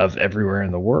of everywhere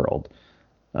in the world.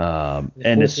 And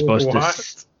it's supposed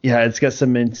What? it's got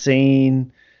some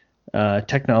insane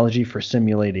technology for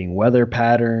simulating weather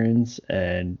patterns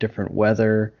and different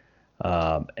weather,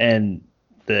 and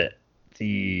the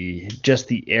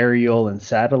aerial and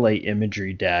satellite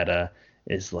imagery data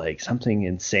is like something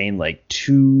insane, like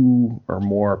 2 or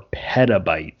more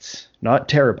petabytes, not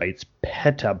terabytes,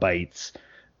 petabytes.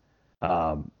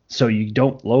 So you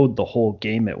don't load the whole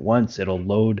game at once. It'll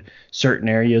load certain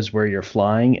areas where you're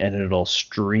flying, and it'll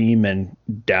stream and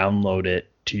download it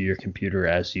to your computer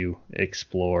as you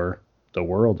explore the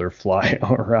world or fly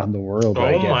around the world,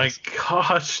 I Oh guess. my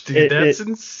gosh, dude, that's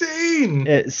insane.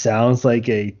 It sounds like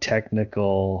a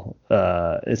technical.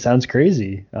 It sounds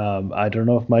crazy. I don't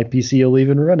know if my PC will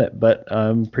even run it, but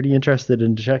I'm pretty interested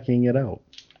in checking it out.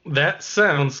 That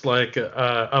sounds like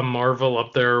a marvel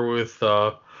up there with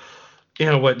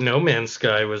what No Man's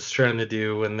Sky was trying to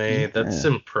do when that's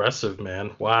impressive,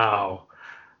 man. Wow.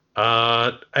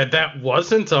 That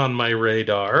wasn't on my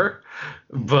radar,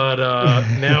 but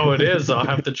now it is. I'll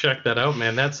have to check that out,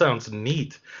 man. That sounds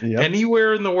neat. Yep.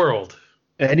 Anywhere in the world.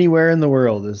 Anywhere in the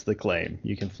world is the claim.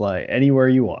 You can fly anywhere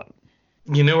you want.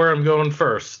 You know where I'm going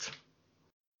first?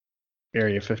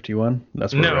 Area 51?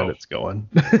 That's where Reddit's going.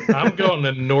 I'm going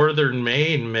to northern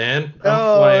Maine, man.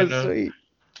 Sweet.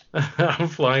 I'm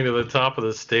flying to the top of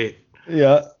the state.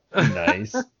 Yeah.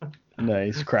 Nice.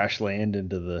 Nice. Crash land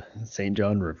into the St.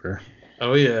 John River.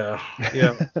 Oh, yeah.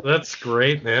 Yeah. That's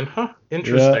great, man. Huh.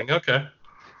 Interesting. Yeah. Okay.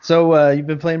 So, you've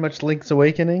been playing much Link's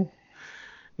Awakening?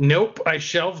 Nope. I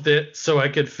shelved it so I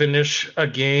could finish a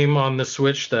game on the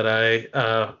Switch that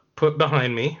I put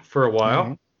behind me for a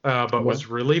while, but was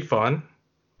really fun.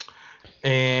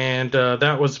 And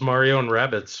that was Mario and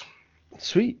Rabbids.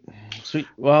 Sweet.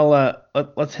 Well,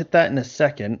 let's hit that in a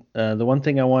second. The one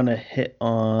thing I want to hit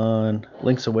on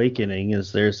Link's Awakening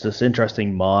is there's this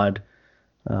interesting mod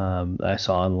I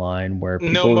saw online where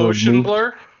people no motion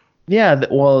blur. Yeah,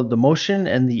 the motion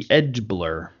and the edge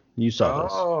blur. You saw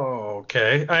this. Oh,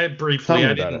 okay. I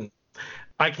didn't.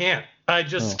 I can't. I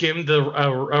just skimmed a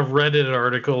Reddit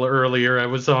article earlier. I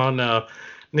was on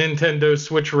Nintendo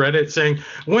Switch Reddit saying,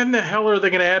 when the hell are they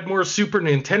going to add more Super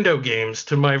Nintendo games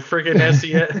to my friggin'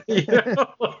 SES?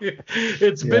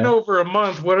 It's been over a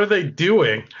month. What are they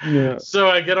doing? Yeah. So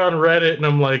I get on Reddit and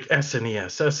I'm like,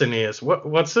 SNES.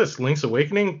 What's this? Link's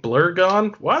Awakening? Blur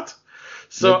gone? What?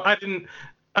 So I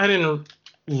didn't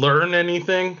learn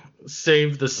anything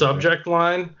save the subject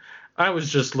line. I was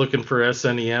just looking for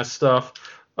SNES stuff.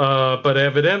 But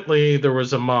evidently there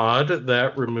was a mod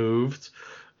that removed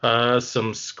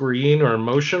some screen or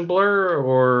motion blur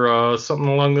or something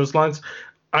along those lines.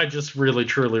 I just really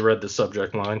truly read the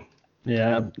subject line.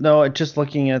 Yeah, no, just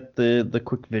looking at the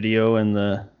quick video and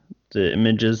the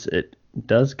images, it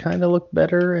does kind of look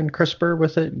better and crisper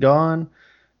with it gone.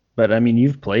 But I mean,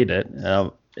 you've played it,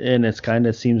 and it's kind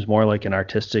of seems more like an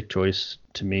artistic choice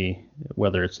to me,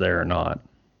 whether it's there or not.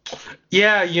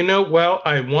 Yeah, well,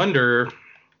 I wonder.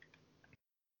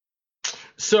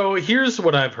 So here's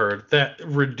what I've heard, that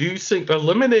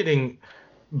eliminating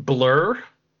blur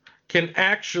can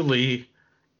actually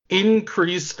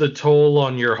increase the toll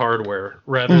on your hardware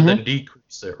rather than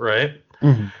decrease it, right?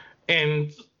 Mm-hmm.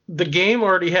 And the game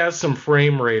already has some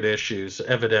frame rate issues,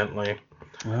 evidently.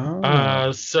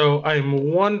 Oh. So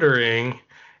I'm wondering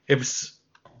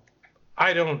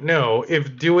I don't know,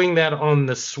 if doing that on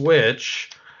the Switch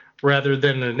rather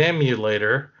than an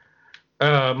emulator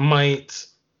might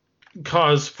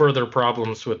cause further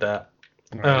problems with that.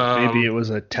 Right. Maybe it was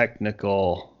a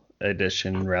technical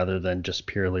addition rather than just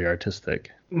purely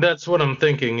artistic. That's what I'm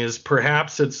thinking, is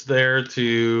perhaps it's there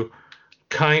to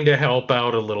kind of help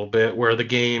out a little bit where the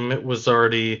game was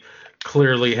already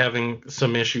clearly having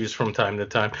some issues from time to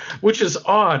time, which is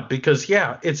odd because,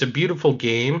 yeah, it's a beautiful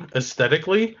game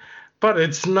aesthetically, but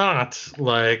it's not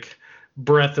like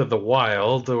Breath of the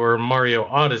Wild or Mario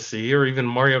Odyssey or even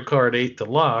Mario Kart 8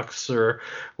 Deluxe or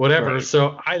whatever. Right.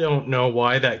 So I don't know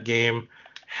why that game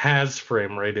has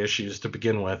frame rate issues to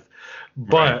begin with.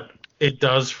 But It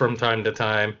does from time to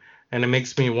time, and it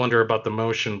makes me wonder about the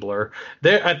motion blur.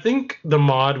 I think the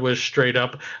mod was straight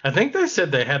up. I think they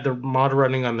said they had the mod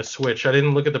running on the Switch. I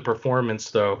didn't look at the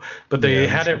performance though, but Yeah, they I'm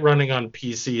had it sure. running on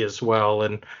PC as well,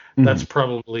 and that's Mhm.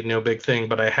 probably no big thing.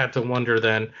 But I had to wonder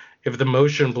then if the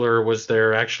motion blur was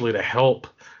there actually to help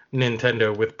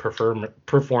Nintendo with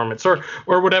performance or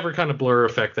whatever kind of blur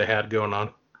effect they had going on.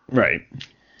 Right.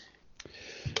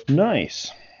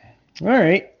 Nice. All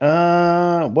right.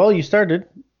 Well, you started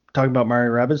talking about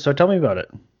Mario Rabbids, so tell me about it.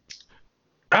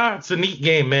 It's a neat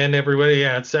game, man. Everybody,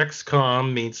 yeah, it's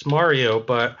XCOM meets Mario,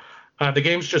 but the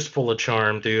game's just full of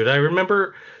charm, dude. I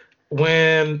remember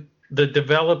when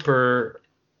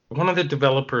one of the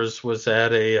developers was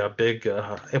at a big,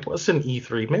 it wasn't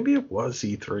E3, maybe it was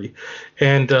E3,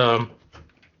 and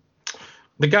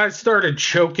the guy started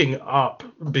choking up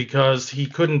because he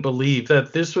couldn't believe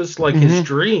that this was like his Hmm.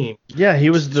 dream Yeah,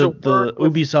 he was to the work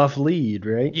with. Ubisoft lead,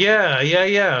 right?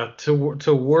 Yeah.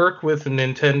 To work with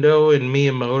Nintendo and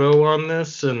Miyamoto on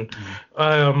this, and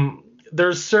Mhm.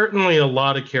 there's certainly a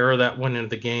lot of care that went into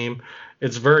the game.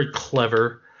 It's very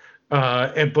clever,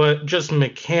 but just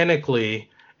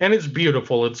mechanically, and it's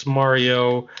beautiful. It's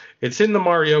Mario. It's in the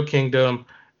Mario Kingdom.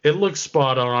 It looks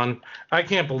spot on. I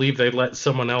can't believe they let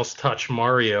someone else touch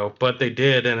Mario, but they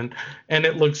did, and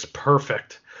it looks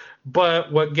perfect.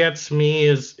 But what gets me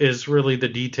is really the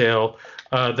detail,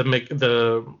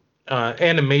 the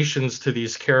animations to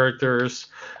these characters,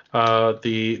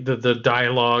 the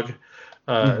dialogue,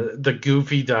 Mhm. the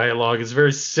goofy dialogue. It's a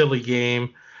very silly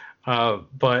game,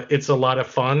 but it's a lot of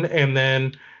fun. And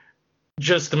then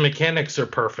just the mechanics are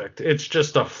perfect. It's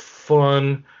just a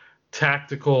fun,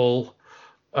 tactical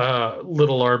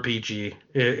little RPG.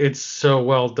 It's so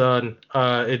well done.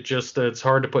 It's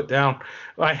hard to put down.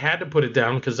 I had to put it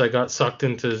down because I got sucked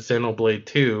into Xenoblade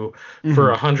 2 for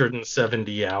Mhm.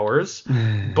 170 hours,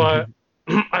 but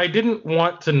I didn't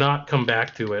want to not come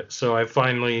back to it. So I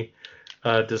finally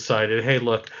decided, hey,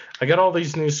 look, I got all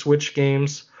these new Switch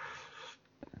games.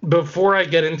 Before I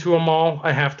get into them all,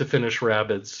 I have to finish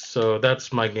Rabbids. So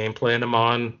that's my game plan. I'm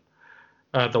on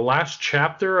the last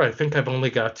chapter. I think I've only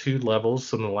got 2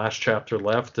 levels in the last chapter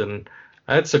left, and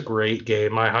that's a great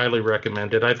game. I highly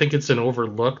recommend it. I think it's an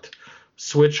overlooked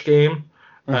Switch game,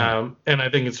 Uh-huh. and I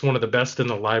think it's one of the best in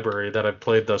the library that I've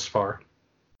played thus far.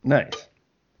 Nice.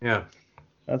 Yeah.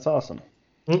 That's awesome.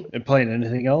 Mm. And playing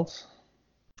anything else?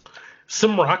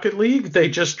 Some Rocket League. They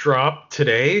just dropped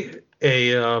today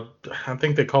I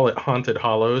think they call it Haunted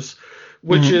Hollows,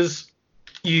 which Hmm. is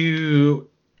you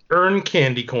earn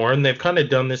candy corn. They've kind of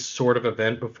done this sort of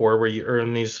event before where you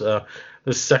earn this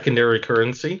secondary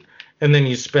currency, and then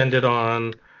you spend it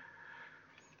on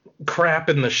crap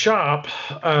in the shop.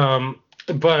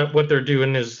 But what they're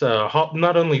doing is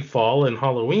not only fall and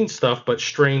Halloween stuff, but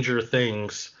Stranger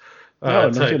Things Oh, no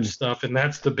type kidding. stuff, and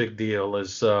that's the big deal.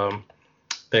 Is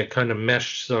they kind of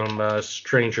mesh some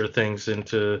Stranger Things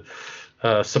into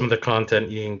some of the content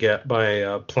you can get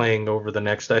by playing over the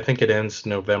next. I think it ends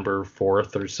November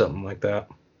 4th or something like that.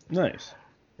 Nice.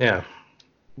 Yeah.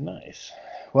 Nice.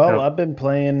 Well, Yeah. I've been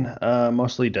playing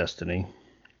mostly Destiny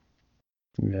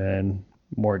and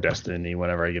more Destiny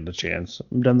whenever I get a chance.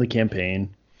 I'm done the campaign.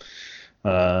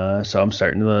 So I'm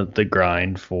starting the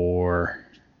grind for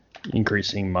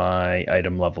increasing my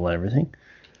item level and everything.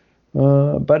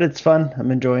 But it's fun.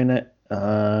 I'm enjoying it.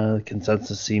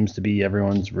 Consensus seems to be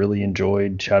everyone's really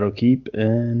enjoyed Shadowkeep,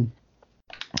 and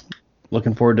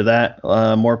looking forward to that.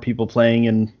 More people playing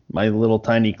in my little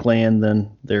tiny clan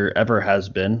than there ever has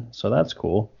been, so that's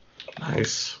cool.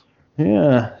 Nice.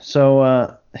 Yeah,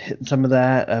 so hitting some of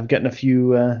that. I've gotten a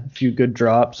few good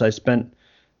drops. I spent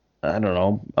I don't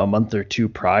know a month or two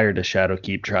prior to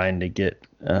Shadowkeep trying to get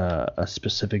a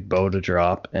specific bow to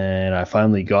drop, and I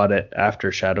finally got it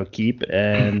after Shadowkeep,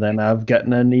 and then I've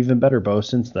gotten an even better bow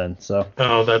since then. So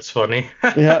Oh, that's funny.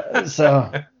 yeah,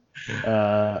 so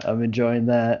I'm enjoying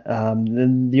that.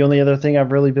 Then the only other thing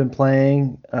I've really been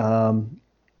playing,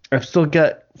 I've still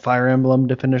got Fire Emblem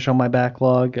to finish on my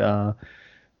backlog.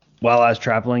 While I was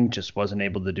traveling, just wasn't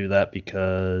able to do that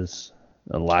because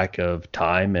a lack of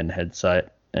time and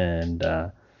headset, and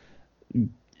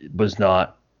was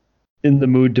not in the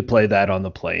mood to play that on the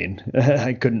plane.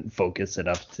 I couldn't focus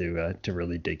enough to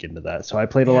really dig into that. So I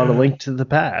played a lot of Yeah. Link to the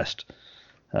Past.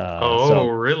 Oh, So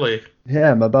really? yeah,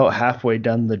 I'm about halfway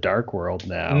done the Dark World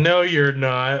now. No, you're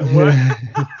not. What?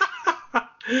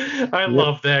 I Yep,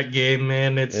 love that game,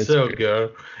 man. It's it's so great.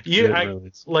 good. It I really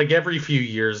is. like every few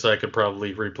years I could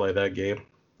probably replay that game.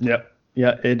 Yep.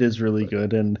 Yeah, it is really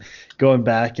good. And going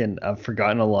back, and I've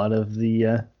forgotten a lot of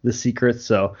the secrets,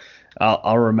 so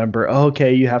I'll remember. Oh,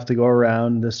 okay, you have to go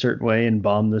around this certain way and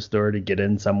bomb this door to get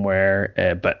in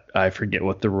somewhere. But I forget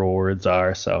what the rewards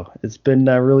are. So it's been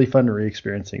really fun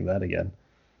re-experiencing that again.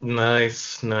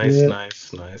 Nice, nice, Yeah.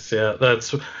 nice, nice. Yeah,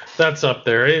 that's up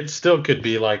there. It still could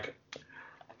be like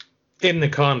in the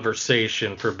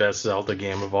conversation for best Zelda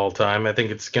game of all time. I think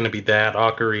it's going to be that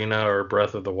Ocarina or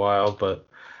Breath of the Wild, but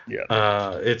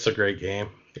Yeah. it's a great game.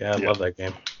 Yeah, I Yeah. love that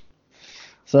game.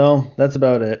 So that's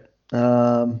about it.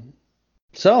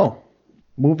 So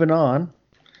moving on.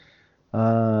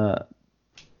 I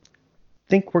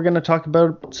think we're gonna talk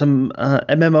about some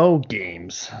MMO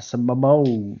games, some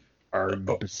MMO Oh,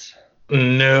 ARBs.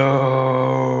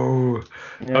 no.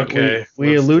 Yeah, we Okay, we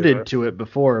let's do alluded it. to it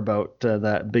before about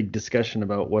that big discussion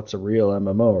about what's a real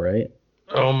MMO, right?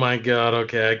 Oh my God.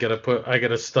 Okay, I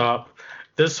gotta stop.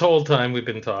 This whole time we've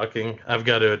been talking, I've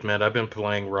got to admit, I've been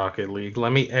playing Rocket League.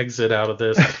 Let me exit out of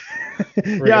this.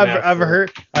 We're Yeah, gonna I've have I've to.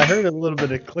 heard I heard a little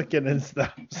bit of clicking and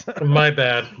stuff. My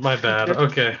bad. My bad. Your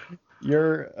Okay.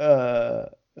 your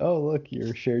oh look,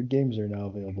 your shared games are now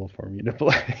available for me to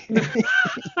play.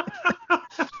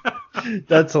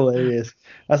 That's hilarious.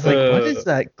 I was like, what is Uh,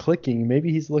 that clicking?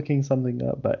 Maybe he's looking something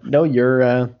up, but no, you're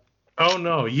oh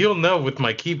no, you'll know with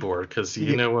my keyboard because you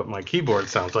y- know what my keyboard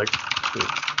sounds like.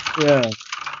 yeah,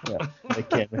 yeah.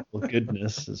 Mechanical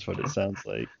goodness is what it sounds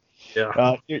like.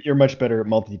 Yeah. You're much better at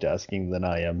multitasking than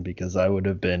I am because I would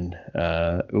have been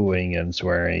oohing and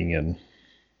swearing and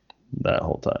that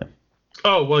whole time.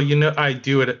 Oh well, I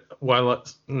do it while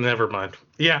never mind.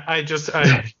 Yeah, I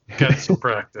got some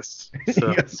practice.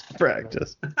 So Yes,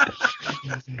 practice. I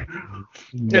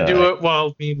Nice. do it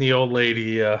while me and the old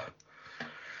lady.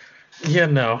 You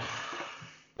know.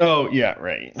 Oh yeah,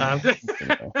 right. I'm You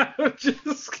know. I'm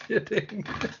just kidding.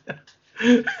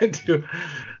 I do.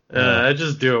 Uh, I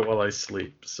just do it while I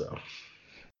sleep. So.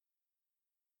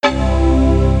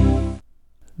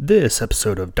 This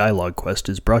episode of Dialogue Quest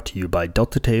is brought to you by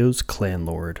Delta Teo's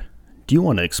Clanlord. Do you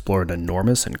want to explore an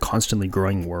enormous and constantly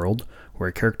growing world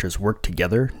where characters work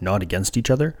together, not against each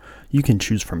other? You can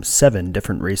choose from 7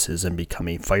 different races and become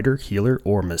a fighter, healer,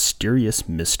 or mysterious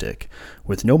mystic.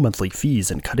 With no monthly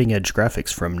fees and cutting-edge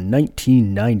graphics from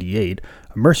 1998,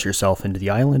 immerse yourself into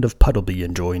the island of Puddleby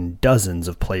and join dozens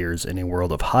of players in a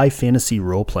world of high fantasy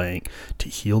role-playing to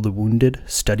heal the wounded,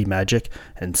 study magic,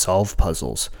 and solve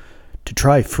puzzles. To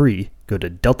try free, go to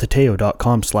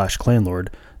deltateo.com/clanlord.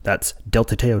 That's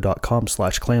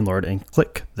deltateo.com/clanlord and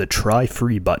click the try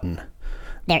free button.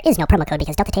 There is no promo code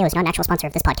because Delta Teo is not an actual sponsor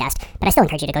of this podcast, but I still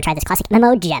encourage you to go try this classic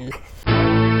MMO gem.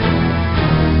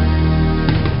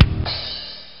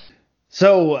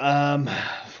 so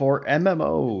for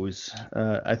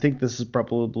MMOs, I think this is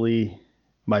probably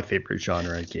my favorite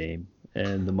genre of game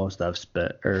and the most I've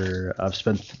spent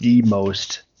the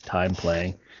most time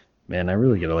playing. Man, I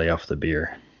really gotta lay off the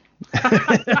beer.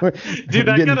 We're Dude,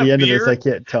 I getting got to a the end of this. I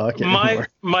beer. can't talk My anymore.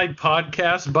 my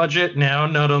podcast budget now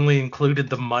not only included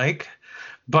the mic,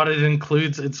 but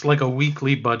it's like a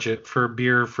weekly budget for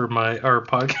beer for our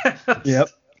podcast. Yep.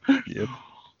 Yep.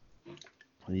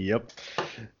 Yep.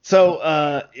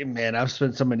 So, man, I've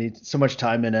spent so much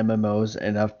time in MMOs,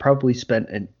 and I've probably spent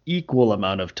an equal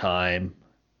amount of time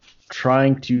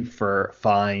trying to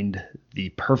find the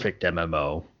perfect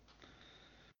MMO,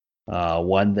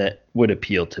 one that would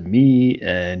appeal to me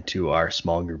and to our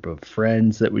small group of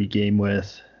friends that we game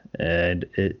with, and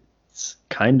it's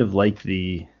kind of like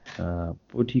the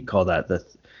what do you call that?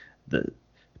 The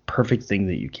perfect thing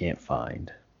that you can't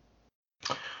find.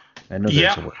 I know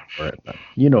there's a Yeah, word for it, but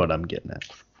you know what I'm getting at.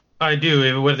 I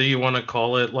do. Whether you want to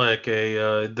call it like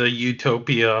the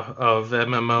utopia of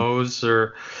MMOs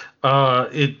or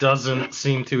it doesn't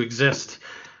seem to exist.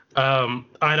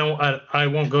 I don't. I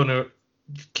won't go to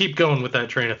keep going with that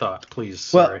train of thought, please.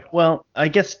 Sorry. Well, I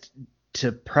guess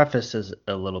to preface this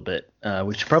a little bit,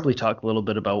 we should probably talk a little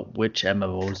bit about which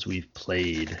MMOs we've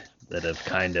played that have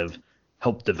kind of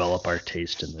helped develop our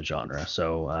taste in the genre.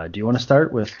 So, do you want to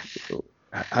start with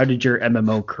how did your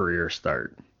MMO career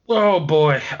start? Oh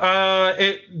boy.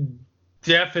 It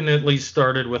definitely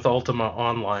started with Ultima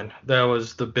Online. That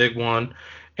was the big one.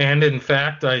 And in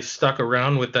fact, I stuck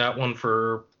around with that one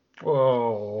for,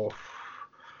 oh,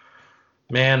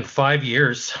 man, 5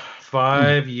 years. Hmm.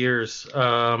 5 years.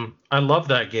 I love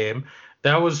that game.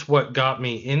 That was what got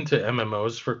me into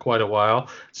MMOs for quite a while.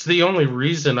 It's the only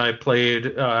reason I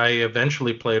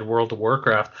eventually played World of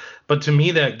Warcraft. But to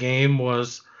me, that game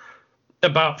was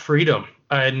about freedom.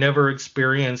 I had never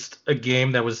experienced a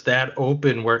game that was that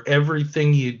open where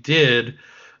everything you did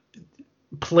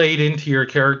played into your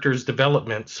character's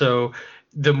development. So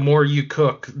the more you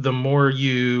cook, the more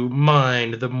you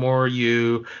mine, the more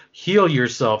you heal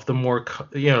yourself, the more,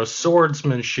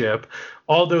 swordsmanship,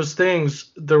 all those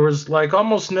things. There was like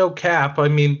almost no cap. I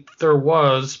mean, there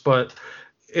was, but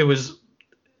it was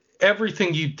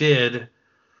everything you did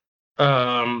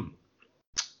um,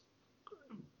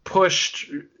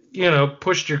 pushed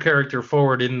pushed your character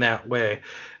forward in that way.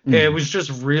 It was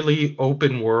just really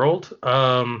open world.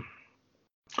 You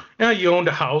owned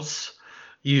a house,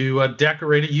 you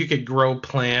decorated, you could grow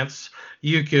plants,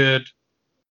 you could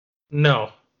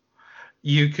no,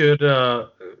 you could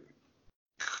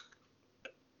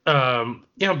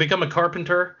become a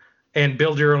carpenter and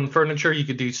build your own furniture. You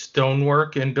could do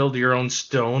stonework and build your own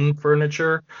stone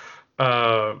furniture.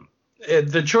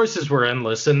 The choices were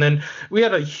endless. And then we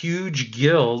had a huge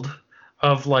guild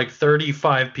of like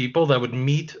 35 people that would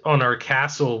meet on our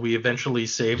castle we eventually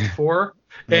saved for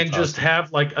and just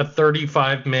have like a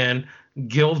 35-man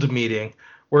guild meeting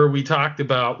where we talked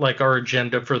about like our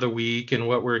agenda for the week and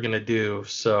what we're going to do.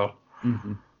 So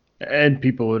and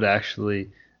people would actually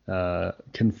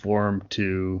conform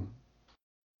to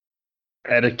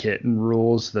etiquette and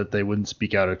rules that they wouldn't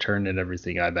speak out of turn and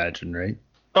everything, I imagine, right?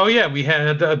 Oh yeah, we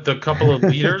had the couple of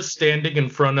leaders standing in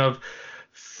front of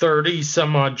 30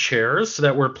 some odd chairs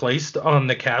that were placed on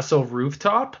the castle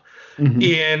rooftop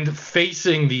and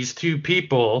facing these two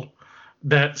people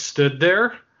that stood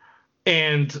there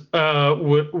and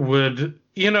would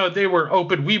they were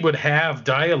open. We would have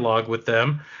dialogue with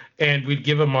them and we'd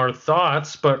give them our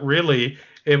thoughts, but really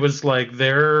it was like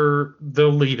they're the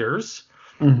leaders.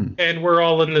 And we're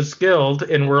all in this guild,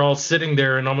 and we're all sitting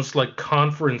there in almost like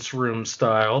conference room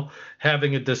style,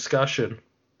 having a discussion.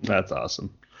 That's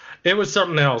awesome. It was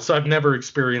something else. I've never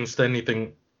experienced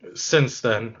anything since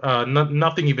then.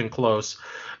 Nothing even close.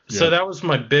 Yeah. So that was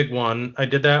my big one. I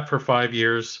did that for 5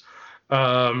 years.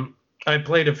 I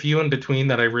played a few in between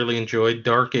that I really enjoyed.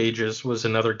 Dark Ages was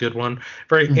another good one.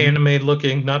 Very anime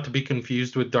looking, not to be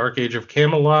confused with Dark Age of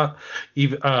Camelot,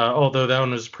 although that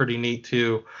one was pretty neat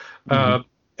too.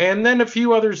 And then a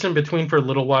few others in between for a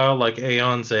little while, like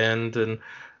Aeon's End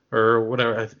or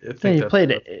whatever. I think you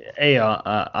played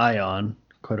Ion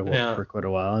for quite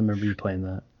a while. I remember you playing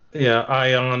that. Yeah,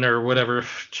 Ion or whatever.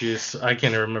 Jeez, I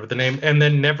can't remember the name. And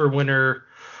then Neverwinter,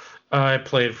 I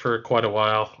played for quite a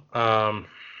while. But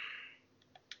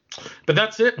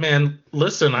that's it, man.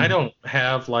 Listen, I don't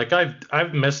have like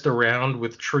I've messed around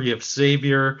with Tree of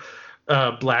Savior,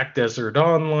 Black Desert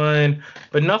Online,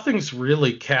 but nothing's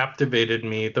really captivated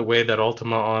me the way that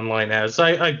Ultima Online has.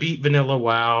 I beat Vanilla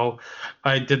WoW.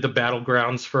 I did the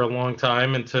Battlegrounds for a long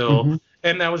time until,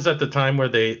 and that was at the time where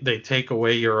they take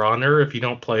away your honor if you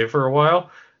don't play for a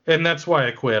while, and that's why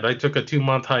I quit. I took a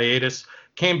 2-month hiatus,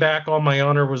 came back, all my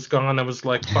honor was gone. I was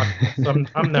like, fuck this.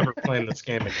 I'm never playing this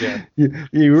game again.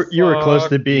 You were close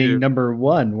to being number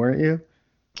one, weren't you?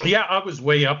 Yeah, I was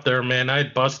way up there, man. I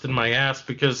had busted my ass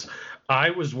because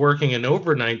I was working an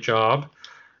overnight job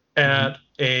at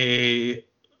a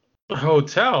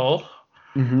hotel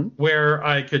where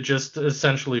I could just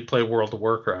essentially play World of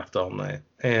Warcraft all night.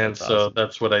 And that's awesome.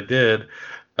 That's what I did.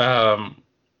 But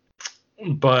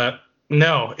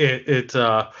no,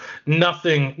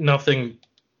 nothing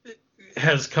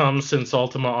has come since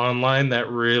Ultima Online that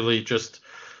really just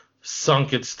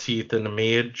sunk its teeth into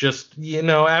me. It just,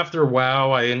 after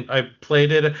WoW, I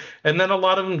played it, and then a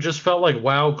lot of them just felt like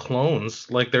WoW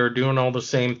clones, like they were doing all the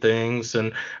same things,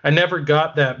 and I never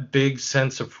got that big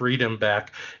sense of freedom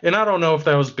back. And I don't know if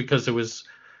that was because it was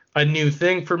a new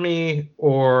thing for me,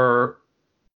 or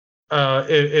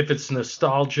if it's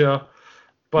nostalgia,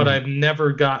 but I've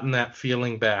never gotten that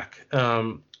feeling back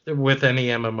with any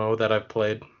MMO that I've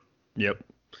played. Yep.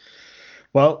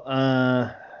 Well,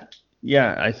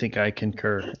 yeah, I think I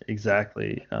concur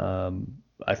exactly.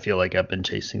 I feel like I've been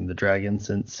chasing the dragon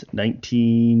since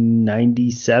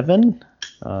 1997.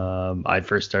 I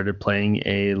first started playing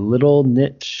a little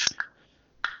niche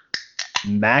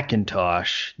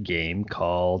Macintosh game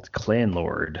called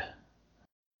Clanlord.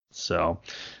 So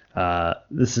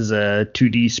this is a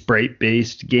 2D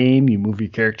sprite-based game. You move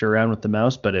your character around with the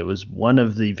mouse, but it was one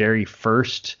of the very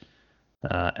first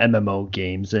MMO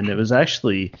games, and it was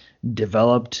actually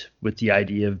developed with the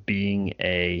idea of being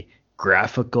a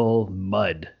graphical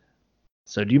MUD.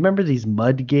 So do you remember these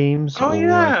MUD games? Oh,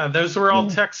 yeah, those were all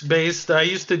text-based. I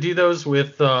used to do those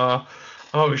with, oh,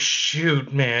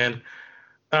 shoot, man.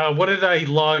 What did I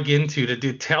log into to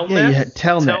do? Telnet? Yeah,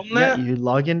 Telnet. Yeah, you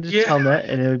log into Telnet,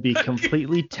 and it would be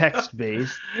completely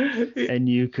text-based, and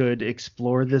you could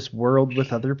explore this world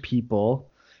with other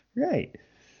people. Right.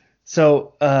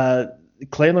 So,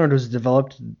 Clanlord was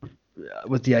developed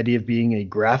with the idea of being a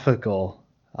graphical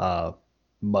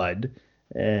MUD,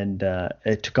 and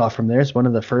it took off from there. It's one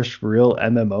of the first real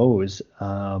MMOs.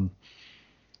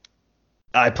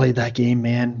 I played that game,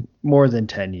 man, more than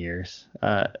 10 years.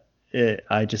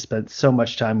 I just spent so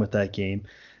much time with that game.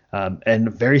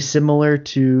 And very similar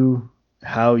to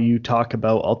how you talk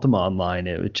about Ultima Online,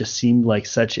 it just seemed like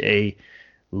such a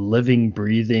living,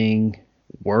 breathing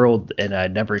world, and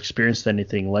I'd never experienced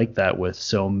anything like that with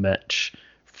so much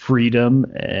freedom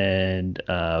and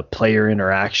player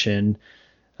interaction.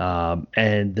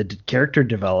 And the character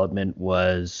development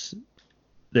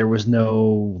there was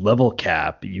no level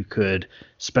cap. You could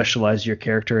specialize your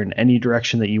character in any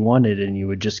direction that you wanted, and you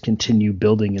would just continue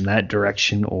building in that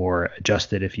direction or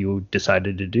adjust it if you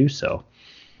decided to do so.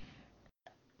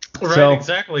 Right,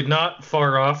 exactly. Not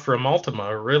far off from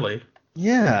Ultima, really.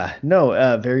 Yeah,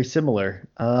 no, very similar.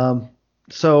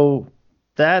 So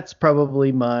that's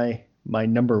probably my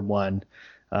number one,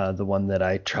 the one that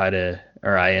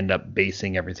I end up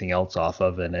basing everything else off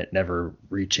of, and it never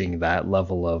reaching that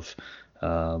level of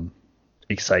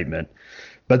excitement.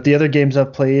 But the other games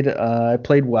I've played, I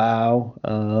played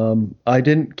WoW. I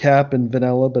didn't cap in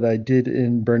Vanilla, but I did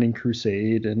in Burning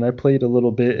Crusade, and I played a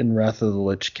little bit in Wrath of the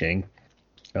Lich King.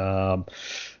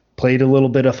 Played a little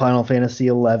bit of Final Fantasy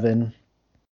 11.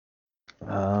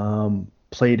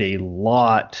 Played a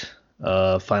lot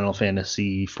of Final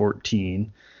Fantasy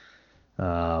 14,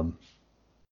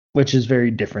 which is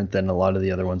very different than a lot of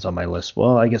the other ones on my list.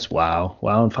 Well, I guess WoW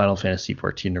and Final Fantasy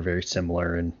 14 are very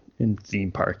similar in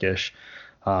theme parkish.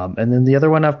 And then the other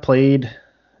one I've played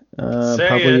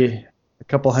probably a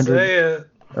couple hundred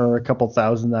or a couple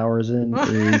thousand hours in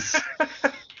is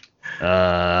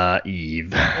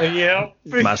Eve. Yeah.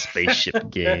 My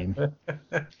spaceship game.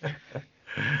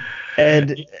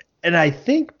 And I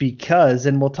think because,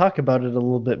 and we'll talk about it a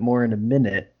little bit more in a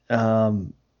minute,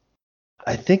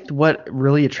 I think what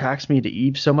really attracts me to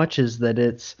Eve so much is that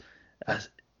it's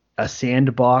a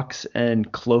sandbox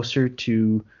and closer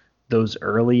to those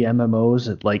early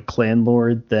MMOs like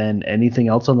Clanlord than anything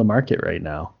else on the market right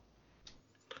now.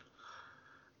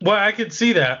 Well, I could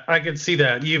see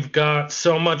that. You've got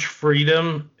so much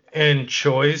freedom and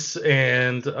choice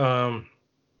and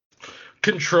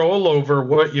control over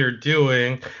what you're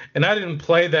doing. And I didn't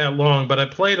play that long, but I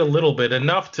played a little bit,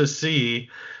 enough to see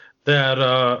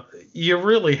that you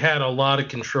really had a lot of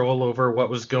control over what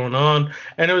was going on.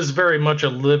 And it was very much a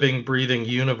living, breathing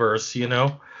universe, you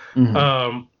know?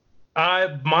 Mm-hmm.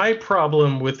 My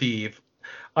problem with Eve,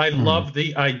 I love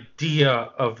the idea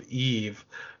of Eve.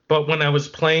 But when I was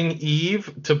playing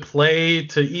Eve,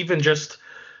 to even just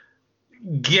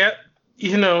get,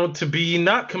 to be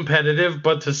not competitive,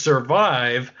 but to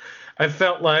survive, I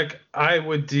felt like I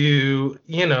would do,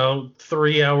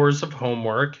 3 hours of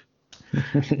homework,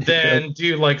 then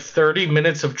do like 30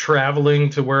 minutes of traveling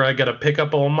to where I got to pick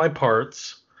up all my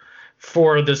parts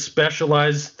for the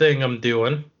specialized thing I'm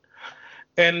doing.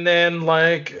 And then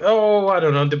I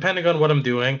don't know, depending on what I'm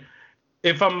doing,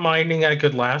 if I'm mining, I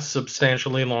could last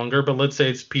substantially longer, but let's say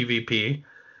it's PvP.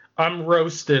 I'm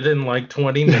roasted in like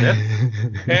 20 minutes,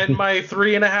 and my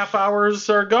 3.5 hours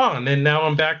are gone, and now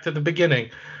I'm back to the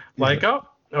beginning. Oh,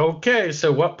 okay,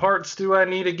 so what parts do I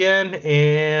need again?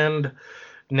 And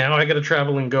now I got to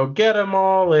travel and go get them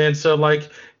all. And so,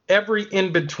 every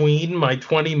in between my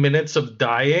 20 minutes of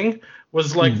dying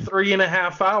was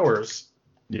 3.5 hours.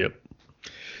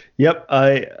 Yep,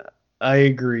 I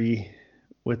agree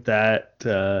with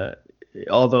that.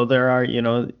 Although there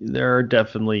are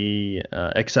definitely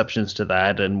exceptions to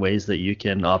that and ways that you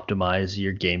can optimize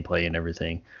your gameplay and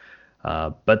everything.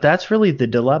 But that's really the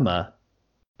dilemma,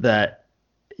 that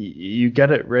you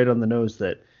got it right on the nose,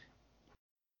 that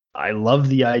I love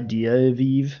the idea of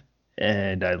Eve,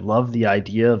 and I love the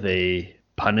idea of a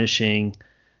punishing,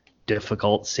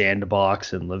 difficult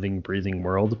sandbox and living, breathing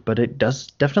world, but it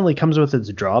definitely comes with its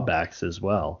drawbacks as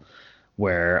well,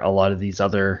 where a lot of these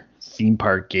other theme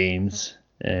park games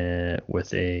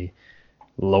with a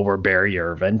lower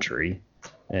barrier of entry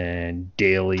and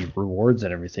daily rewards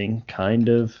and everything kind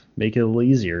of make it a little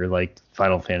easier, like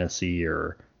Final Fantasy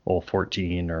or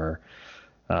 14 or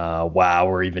WoW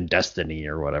or even Destiny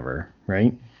or whatever,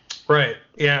 right? Right.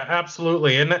 Yeah,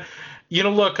 absolutely. And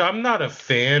look, I'm not a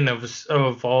fan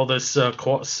of all this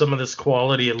some of this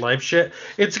quality of life shit.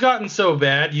 It's gotten so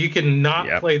bad you can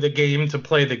not play the game to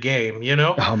play the game,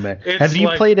 Oh man, have you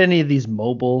played any of these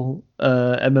mobile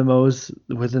MMOs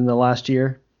within the last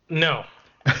year? No.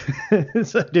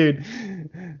 So, dude,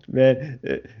 man,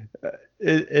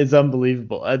 it's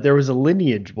unbelievable. There was a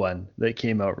Lineage one that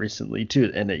came out recently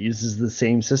too, and it uses the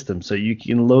same system. So you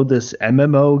can load this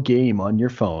MMO game on your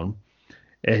phone,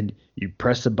 and you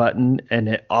press a button and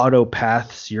it auto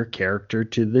paths your character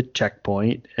to the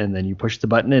checkpoint, and then you push the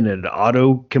button and it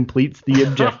auto completes the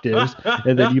objectives,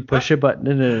 and then you push a button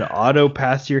and it auto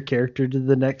paths your character to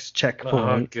the next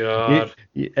checkpoint. Oh God.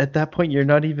 At that point, you're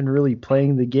not even really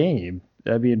playing the game.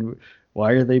 I mean,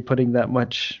 why are they putting that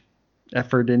much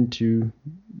effort into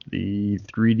the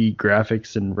 3D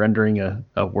graphics and rendering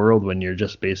a world when you're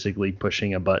just basically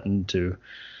pushing a button to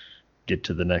get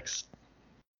to the next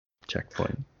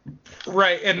checkpoint?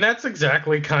 Right, and that's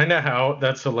exactly kind of how,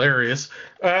 that's hilarious.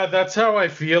 That's how I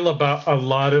feel about a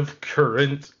lot of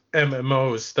current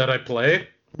MMOs that I play.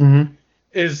 Mm-hmm.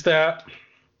 Is that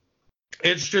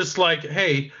it's just like,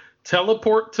 hey,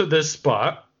 teleport to this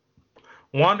spot,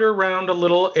 wander around a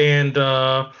little, and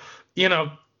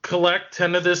collect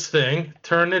 10 of this thing,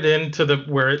 turn it into the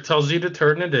where it tells you to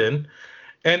turn it in,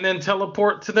 and then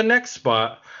teleport to the next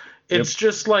spot. It's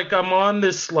just like I'm on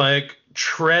this like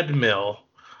treadmill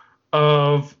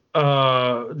of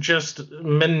just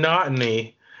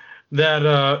monotony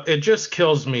that it just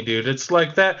kills me, dude. It's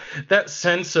like that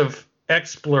sense of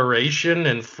exploration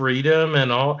and freedom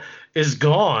and all is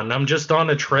gone. I'm just on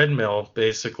a treadmill,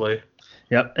 basically.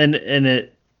 Yep, and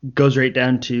it goes right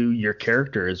down to your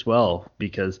character as well,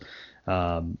 because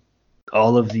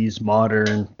all of these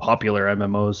modern popular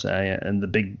MMOs and the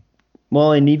big,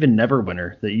 well, and even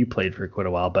Neverwinter that you played for quite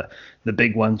a while, but the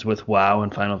big ones with WoW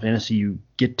and Final Fantasy, you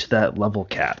get to that level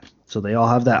cap. So they all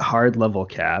have that hard level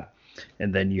cap,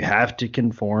 and then you have to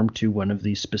conform to one of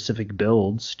these specific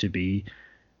builds to be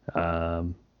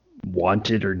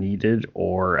wanted or needed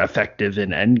or effective in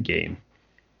endgame.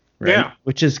 Right? Yeah.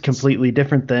 Which is completely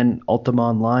different than Ultima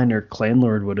Online or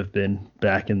Clanlord would have been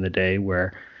back in the day,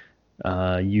 where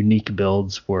unique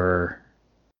builds were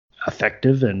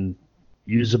effective and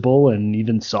usable and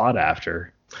even sought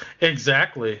after.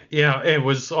 Exactly. Yeah, it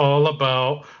was all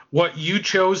about what you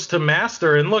chose to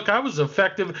master. And look, I was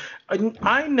effective.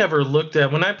 I never looked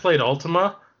at, when I played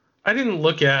Ultima, I didn't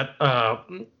look at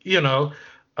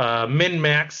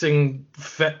min-maxing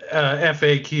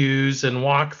FAQs and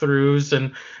walkthroughs,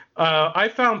 and I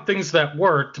found things that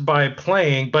worked by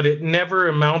playing, but it never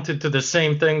amounted to the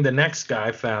same thing the next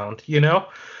guy found.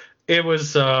 It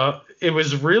was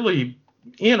really,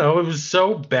 it was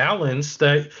so balanced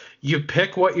that you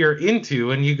pick what you're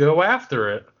into and you go after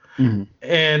it. Mm-hmm.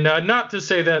 And not to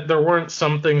say that there weren't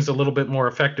some things a little bit more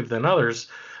effective than others,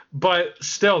 but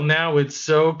still now it's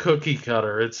so cookie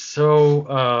cutter. It's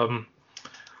so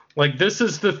like, this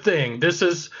is the thing. This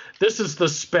is the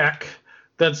spec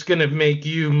that's going to make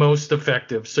you most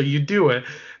effective. So you do it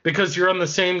because you're on the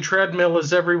same treadmill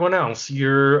as everyone else.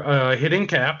 You're hitting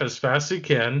cap as fast as you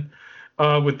can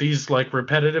with these like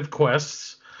repetitive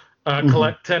quests.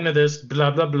 Collect 10 of this,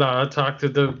 blah, blah, blah. Talk to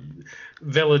the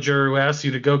villager who asks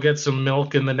you to go get some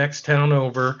milk in the next town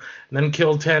over, and then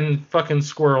kill 10 fucking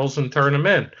squirrels and turn them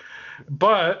in.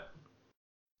 But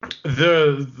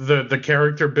the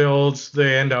character builds,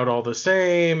 they end out all the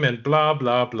same, and blah,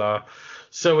 blah, blah.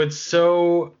 So it's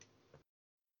so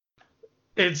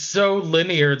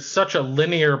linear. It's such a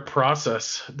linear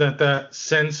process that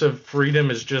sense of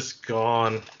freedom is just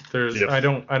gone. I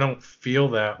don't feel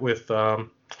that with a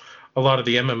lot of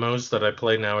the MMOs that I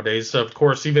play nowadays. So of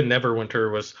course, even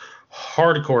Neverwinter was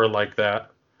hardcore like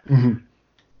that. Mm-hmm.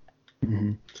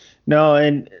 Mm-hmm. No,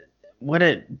 and what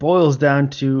it boils down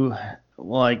to,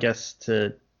 well, I guess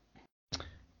to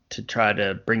try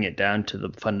to bring it down to the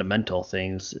fundamental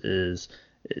things, is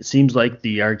it seems like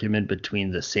the argument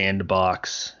between the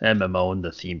sandbox MMO and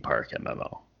the theme park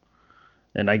MMO.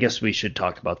 And I guess we should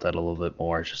talk about that a little bit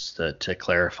more, just to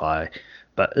clarify.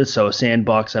 But so a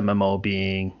sandbox MMO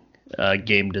being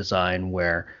game design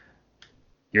where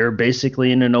you're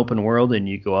basically in an open world and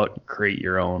you go out and create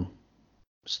your own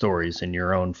stories and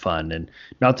your own fun. And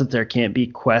not that there can't be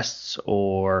quests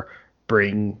or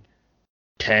bring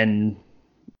 10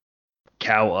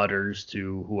 cow udders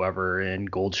to whoever in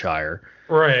Goldshire.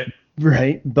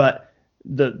 Right. But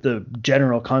the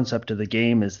general concept of the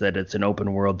game is that it's an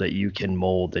open world that you can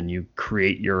mold and you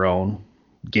create your own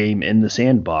game in the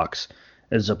sandbox,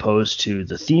 as opposed to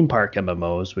the theme park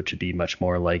MMOs, which would be much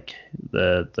more like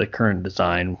the current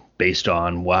design based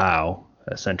on WoW,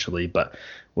 essentially, but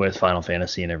with Final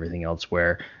Fantasy and everything else,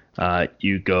 where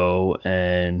you go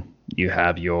and you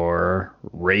have your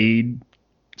raid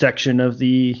section of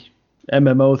the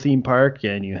MMO theme park,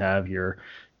 and you have your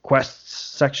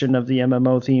quests section of the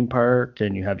MMO theme park,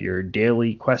 and you have your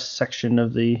daily quest section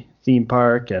of the theme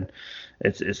park, and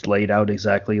it's laid out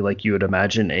exactly like you would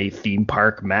imagine a theme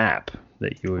park map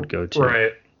that you would go to.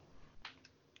 Right.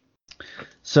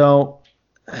 So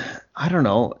I don't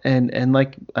know, and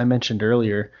like I mentioned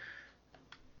earlier,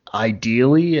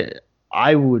 ideally,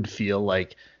 I would feel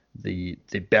like the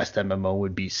best MMO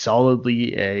would be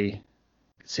solidly a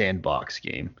sandbox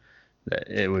game. That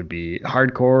it would be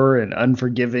hardcore and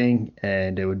unforgiving,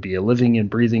 and it would be a living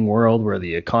and breathing world where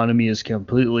the economy is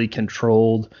completely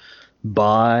controlled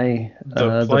by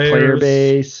the player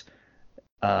base.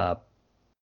 But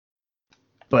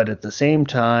at the same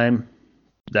time,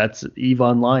 that's EVE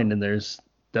Online, and there's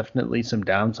definitely some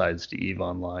downsides to EVE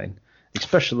Online,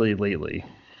 especially lately.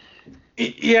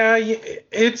 Yeah,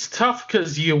 it's tough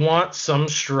because you want some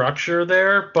structure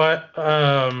there, but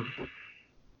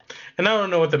and I don't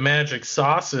know what the magic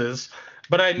sauce is,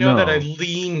 but I know that I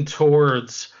lean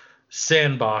towards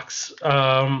sandbox.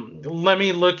 Let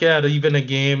me look at even a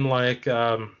game like,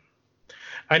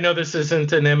 I know this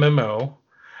isn't an MMO,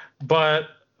 but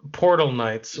Portal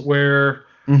Knights, where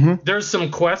there's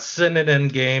some quests in an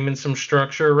end game and some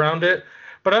structure around it,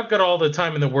 but I've got all the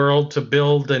time in the world to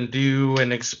build and do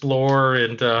and explore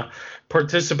and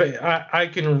participate. I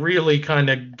can really kind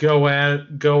of go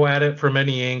at it from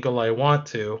any angle I want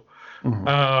to.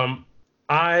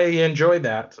 I enjoy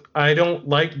that. I don't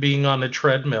like being on a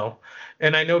treadmill,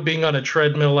 and I know being on a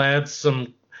treadmill adds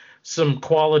some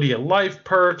quality of life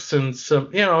perks and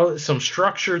some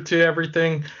structure to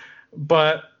everything,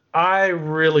 but I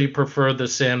really prefer the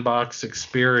sandbox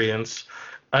experience,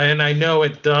 and I know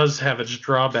it does have its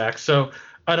drawbacks. So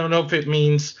I don't know if it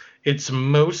means it's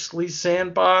mostly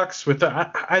sandbox with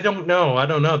I don't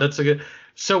know. That's a good.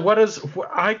 So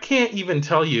I can't even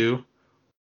tell you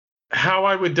how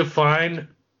I would define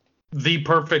the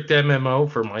perfect MMO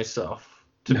for myself,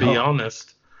 to be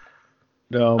honest.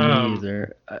 No, me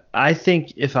either. I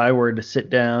think if I were to sit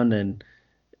down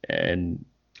and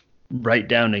write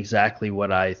down exactly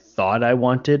what I thought I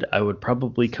wanted, I would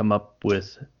probably come up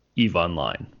with EVE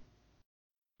Online.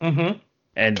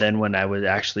 And then when I would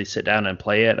actually sit down and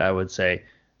play it, I would say,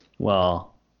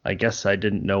 well, I guess I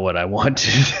didn't know what I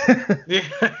wanted.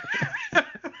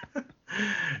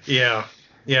 Yeah,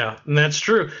 and that's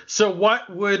true. So what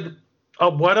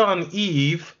on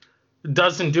EVE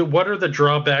doesn't do? What are the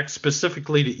drawbacks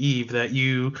specifically to EVE that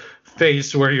you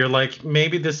face where you're like,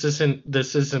 maybe this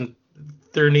isn't.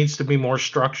 There needs to be more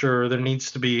structure. Or there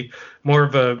needs to be more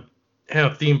of a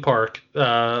theme park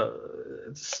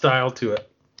style to it.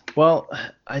 Well,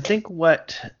 I think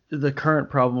what the current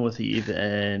problem with EVE,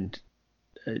 and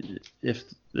if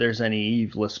there's any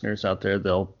EVE listeners out there,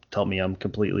 they'll tell me I'm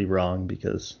completely wrong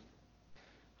because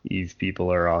EVE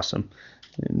people are awesome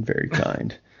and very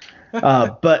kind.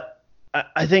 But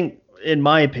I think, in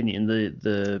my opinion,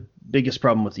 the biggest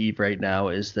problem with EVE right now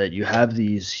is that you have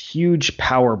these huge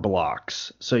power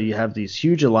blocks. So you have these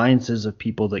huge alliances of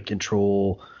people that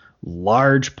control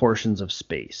large portions of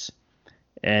space.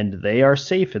 And they are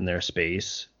safe in their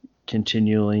space,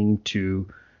 continuing to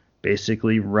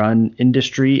basically run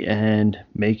industry and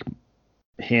make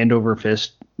hand over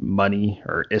fist money,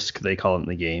 or ISK they call it in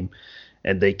the game,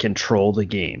 and they control the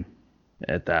game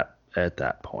at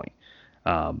that point.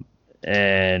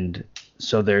 And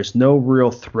so there's no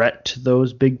real threat to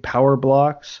those big power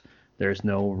blocks. There's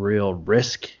no real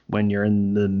risk when you're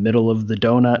in the middle of the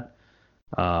donut.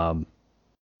 And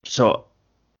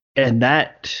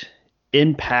that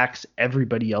impacts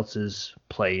everybody else's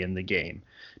play in the game.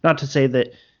 Not to say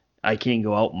that I can't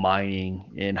go out mining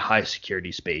in high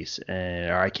security space,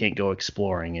 or I can't go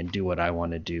exploring and do what I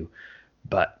want to do,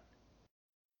 but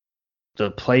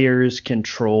the players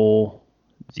control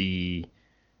the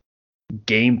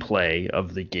gameplay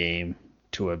of the game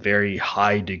to a very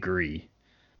high degree,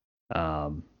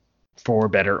 for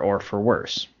better or for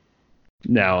worse.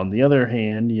 Now, on the other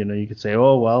hand, you could say,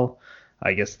 oh, well,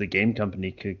 I guess the game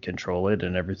company could control it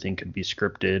and everything could be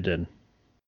scripted, and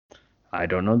I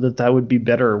don't know that would be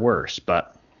better or worse,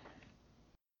 but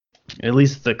at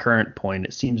least at the current point,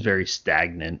 it seems very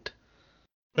stagnant.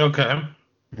 Okay.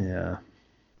 Yeah.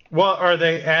 What are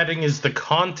they adding is the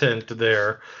content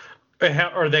there?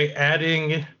 Are they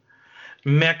adding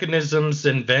mechanisms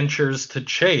and ventures to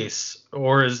chase,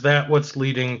 or is that what's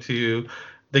leading to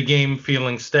the game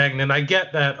feeling stagnant? I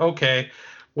get that. Okay,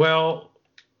 well,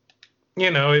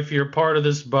 if you're part of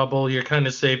this bubble, you're kind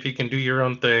of safe. You can do your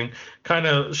own thing. Kind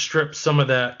of strip some of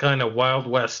that kind of Wild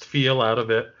West feel out of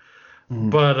it.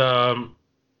 But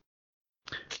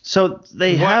so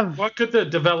they have. What could the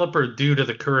developer do to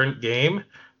the current game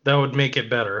that would make it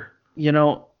better?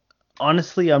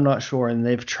 Honestly, I'm not sure. And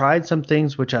they've tried some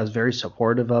things which I was very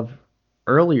supportive of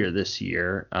earlier this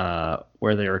year,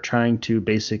 where they were trying to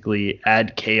basically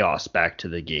add chaos back to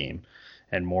the game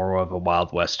and more of a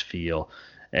Wild West feel.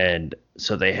 And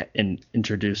so they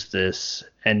introduced this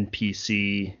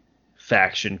NPC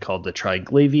faction called the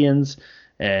Triglavians,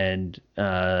 and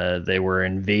they were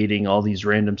invading all these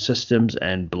random systems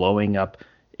and blowing up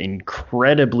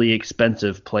incredibly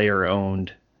expensive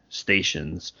player-owned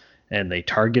stations. And they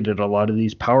targeted a lot of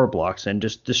these power blocks and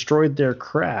just destroyed their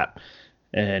crap.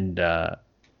 And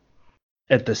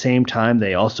at the same time,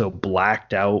 they also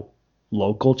blacked out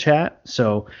local chat.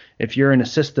 So if you're in a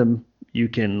system, you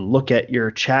can look at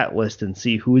your chat list and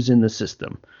see who's in the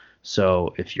system.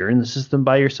 So if you're in the system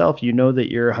by yourself, you know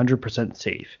that you're 100%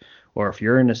 safe. Or if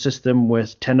you're in a system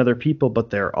with 10 other people, but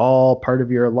they're all part of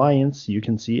your alliance, you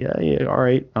can see, hey, all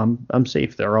right, I'm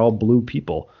safe. They're all blue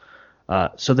people.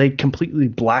 So they completely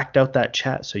blacked out that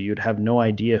chat, so you'd have no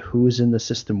idea who's in the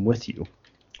system with you.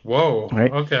 Whoa.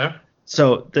 Right? Okay.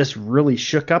 So this really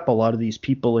shook up a lot of these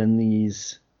people in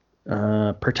these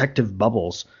protective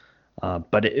bubbles.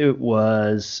 But it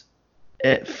was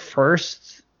at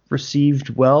first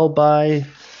received well by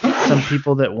some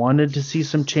people that wanted to see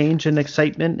some change and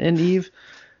excitement in EVE.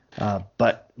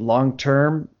 But long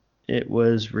term, it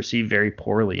was received very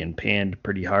poorly and panned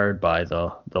pretty hard by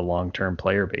the long-term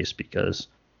player base because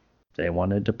they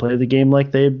wanted to play the game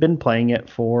like they had been playing it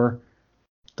for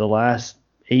the last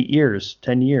 8 years,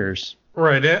 10 years.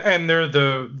 Right, and they're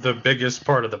the biggest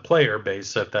part of the player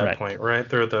base at that Right. point, right?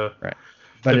 They're the Right.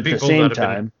 But the at the people same that have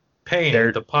been time,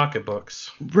 paying the pocketbooks.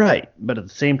 right. But at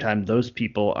the same time, those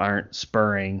people aren't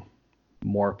spurring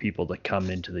more people to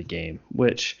come into the game,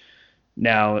 which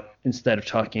now, instead of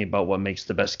talking about what makes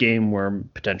the best game, we're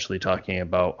potentially talking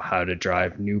about how to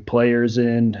drive new players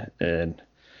in, and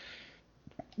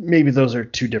maybe those are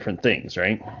two different things,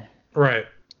 right? Right.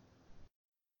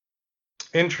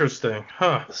 Interesting,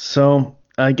 huh? So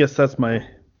I guess that's my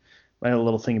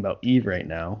little thing about EVE right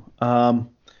now.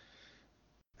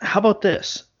 How about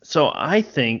this? So I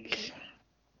think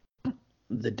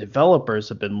the developers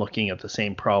have been looking at the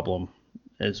same problem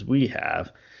as we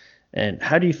have. And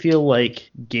how do you feel like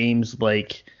games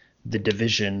like The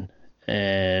Division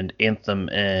and Anthem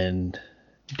and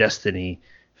Destiny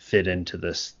fit into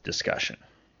this discussion?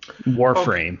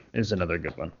 Warframe is another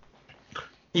good one.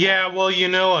 Yeah, well,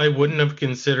 I wouldn't have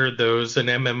considered those an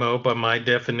MMO by my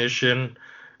definition.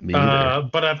 Me either.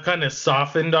 But I've kind of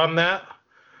softened on that.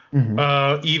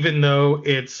 Mm-hmm. Even though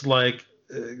it's like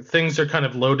things are kind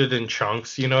of loaded in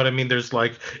chunks. You know what I mean? There's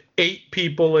like 8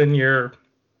 people in your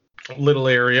little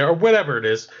area or whatever it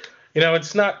is.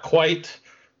 It's not quite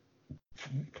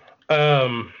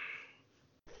I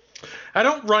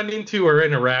don't run into or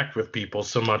interact with people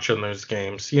so much in those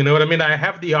games. You know what I mean? I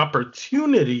have the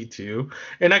opportunity to,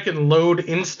 and I can load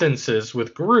instances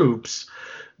with groups,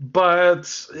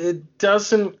 but it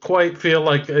doesn't quite feel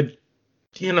like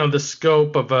the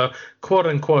scope of a quote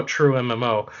unquote true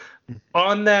MMO.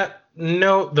 On that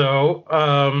note though,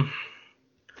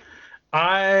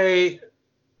 I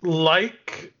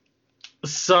like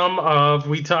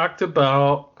we talked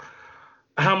about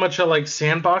how much I like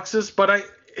sandboxes, but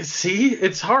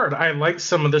it's hard. I like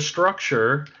some of the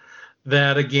structure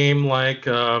that a game like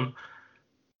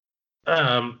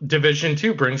Division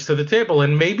 2 brings to the table.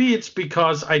 And maybe it's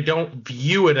because I don't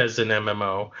view it as an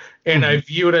MMO and I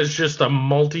view it as just a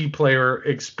multiplayer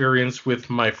experience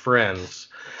with my friends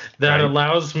that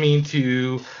allows me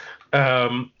to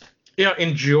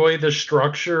enjoy the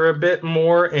structure a bit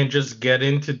more and just get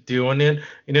into doing it,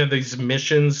 these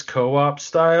missions co-op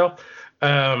style.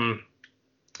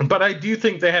 But I do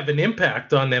think they have an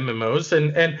impact on MMOs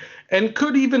and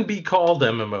could even be called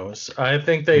MMOs. I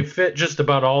think they fit just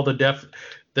about all the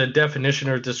definition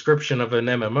or description of an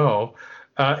MMO.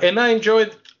 And I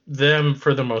enjoyed them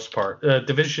for the most part.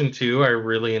 Division 2 I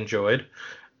really enjoyed.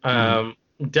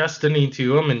 Destiny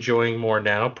 2 I'm enjoying more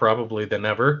now probably than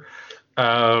ever.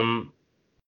 And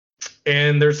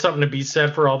there's something to be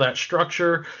said for all that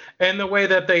structure and the way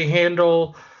that they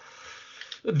handle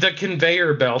the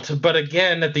conveyor belt. But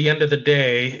again, at the end of the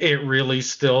day, it really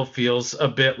still feels a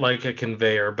bit like a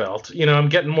conveyor belt. I'm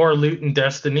getting more loot in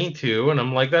Destiny 2, and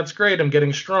I'm like, that's great. I'm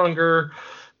getting stronger.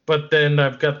 But then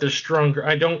I've got this stronger.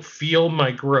 I don't feel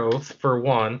my growth, for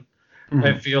one.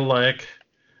 I feel like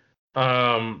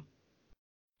I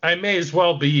may as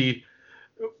well be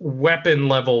weapon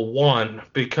level 1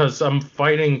 because I'm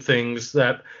fighting things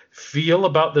that feel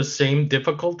about the same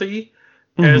difficulty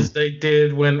as they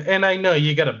did and I know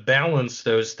you got to balance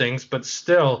those things, but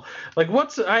still, like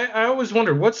I always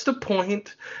wonder, what's the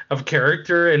point of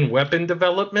character and weapon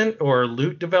development or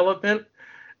loot development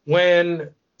when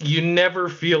you never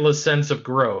feel a sense of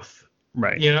growth?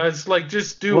 Right. It's like,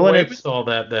 just do away with all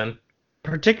that then.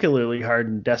 Particularly hard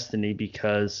in Destiny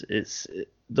because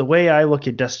the way I look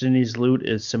at Destiny's loot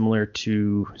is similar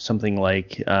to something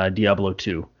like Diablo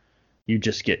 2. You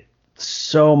just get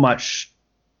so much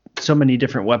so many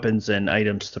different weapons and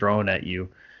items thrown at you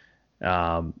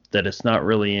that it's not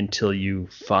really until you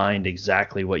find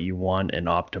exactly what you want and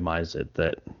optimize it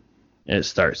that it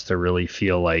starts to really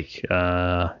feel like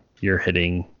you're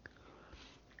hitting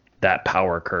that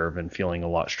power curve and feeling a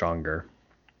lot stronger.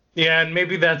 Yeah, and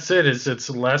maybe that's it. Is it's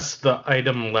less the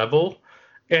item level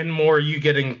and more you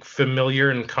getting familiar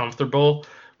and comfortable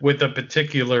with a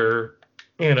particular,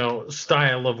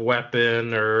 style of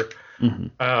weapon or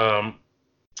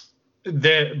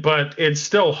but it's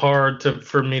still hard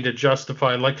for me to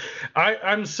justify. Like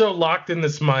I'm so locked in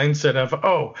this mindset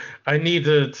of, I need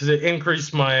to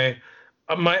increase my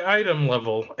item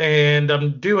level, and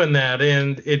I'm doing that,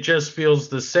 and it just feels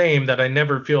the same, that I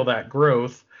never feel that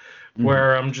growth,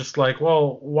 where I'm just like,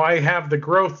 well, why have the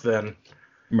growth then?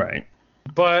 Right.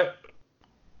 But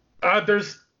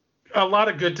there's a lot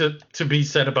of good to be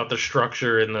said about the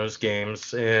structure in those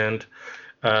games, and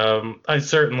I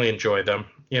certainly enjoy them.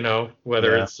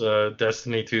 Whether it's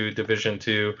Destiny 2, Division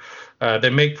 2, they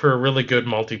make for a really good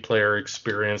multiplayer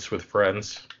experience with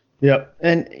friends. Yep.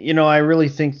 And, I really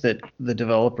think that the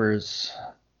developers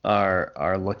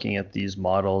are looking at these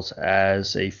models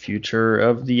as a future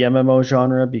of the MMO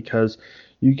genre, because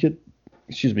you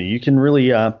can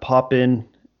really pop in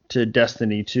to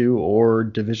Destiny 2 or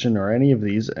Division or any of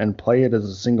these and play it as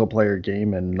a single player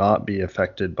game and not be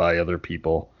affected by other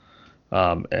people,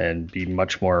 and be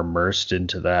much more immersed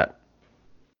into that,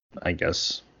 I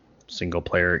guess, single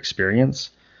player experience.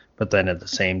 But then at the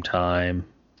same time,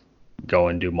 go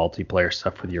and do multiplayer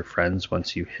stuff with your friends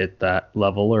once you hit that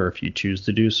level, or if you choose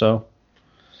to do so,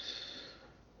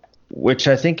 which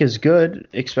I think is good,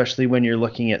 especially when you're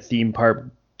looking at theme park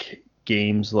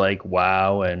games like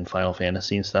WoW and Final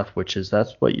Fantasy and stuff,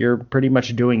 that's what you're pretty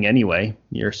much doing anyway.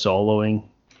 You're soloing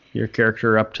your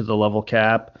character up to the level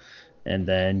cap and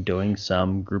then doing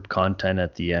some group content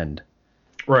at the end.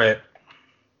 Right.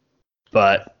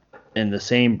 But in the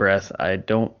same breath, I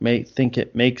don't think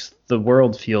it makes the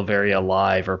world feel very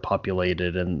alive or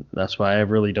populated, and that's why I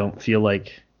really don't feel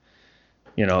like,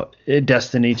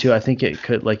 Destiny 2, I think it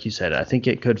could, like you said, I think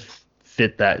it could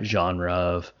fit that genre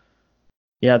of,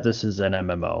 this is an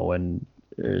MMO, and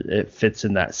it fits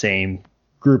in that same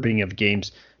grouping of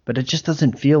games, but it just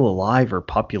doesn't feel alive or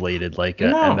populated like a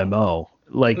MMO.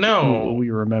 Like we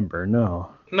remember,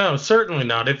 No, certainly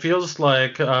not. It feels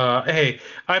like, hey,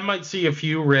 I might see a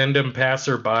few random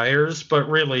passerbyers, but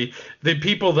really, the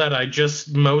people that I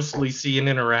just mostly see and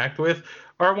interact with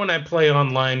are when I play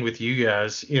online with you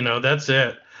guys. That's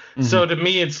it. Mm-hmm. So to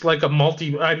me, it's like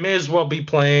I may as well be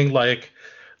playing like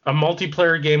a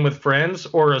multiplayer game with friends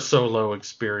or a solo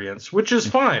experience, which is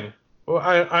fine.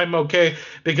 I'm okay,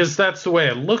 because that's the way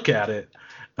I look at it.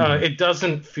 It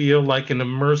doesn't feel like an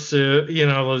immersive,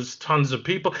 there's tons of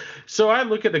people. So I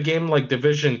look at a game like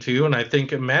Division 2 and I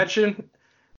think, imagine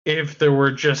if there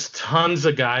were just tons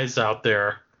of guys out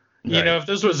there. Right. If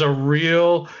this was a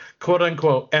real quote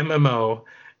unquote MMO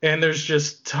and there's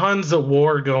just tons of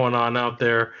war going on out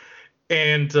there.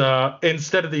 And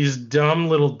instead of these dumb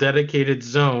little dedicated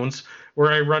zones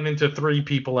where I run into 3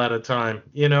 people at a time,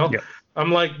 Yep.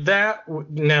 I'm like, that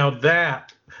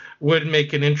would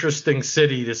make an interesting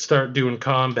city to start doing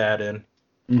combat in.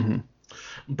 Mm-hmm.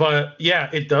 But yeah,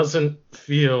 it doesn't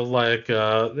feel like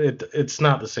it's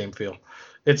not the same feel.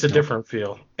 It's a different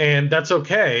feel, and that's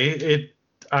okay.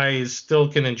 I still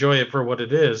can enjoy it for what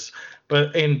it is,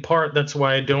 but in part that's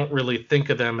why I don't really think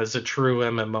of them as a true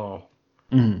MMO.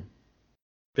 Mm-hmm.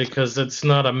 Because it's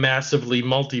not a massively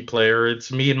multiplayer.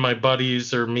 It's me and my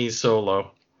buddies or me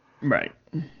solo. Right.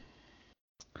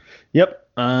 Yep,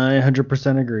 I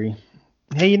 100% agree.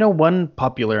 Hey, one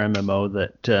popular MMO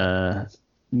that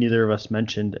neither of us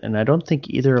mentioned, and I don't think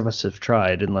either of us have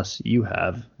tried, unless you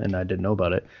have, and I didn't know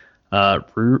about it,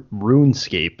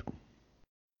 RuneScape.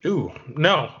 Ooh,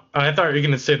 no. I thought you were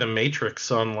going to say The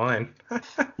Matrix Online.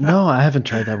 No, I haven't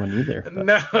tried that one either. But...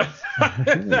 No,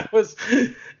 that was...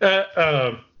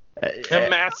 a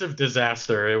massive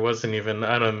disaster. It wasn't even,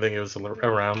 I don't think it was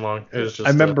around long. It was just.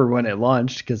 I remember when it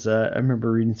launched, because I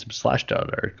remember reading some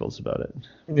Slashdot articles about it.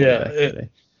 Yeah,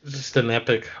 it was just an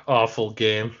epic, awful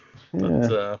game.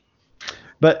 Yeah.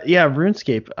 But yeah,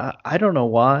 RuneScape, I don't know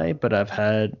why, but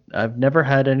I've never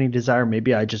had any desire.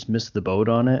 Maybe I just missed the boat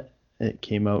on it. It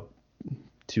came out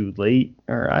too late,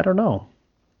 or I don't know.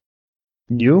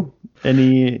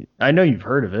 I know you've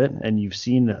heard of it and you've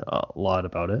seen a lot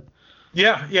about it.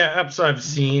 Yeah, absolutely. I've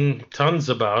seen tons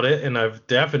about it, and I've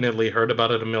definitely heard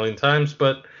about it a million times,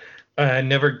 but I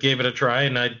never gave it a try,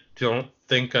 and I don't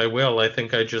think I will. I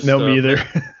think I just... No, me either.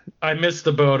 I missed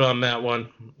the boat on that one,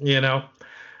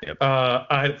 Yep.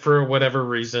 For whatever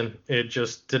reason, it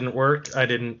just didn't work. I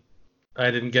didn't I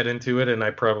didn't get into it, and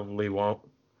I probably won't.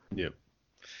 Yep.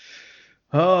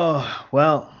 Oh,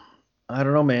 well, I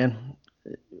don't know, man.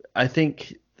 I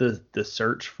think the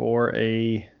search for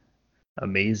a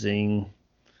amazing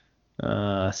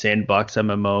sandbox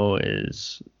MMO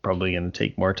is probably going to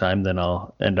take more time than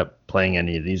I'll end up playing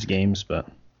any of these games. But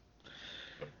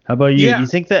how about you? Yeah. You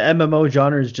think the MMO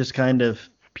genre is just kind of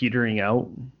petering out?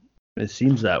 It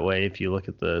seems that way if you look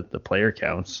at the player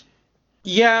counts.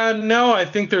 Yeah, no, I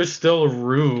think there's still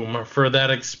room for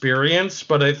that experience,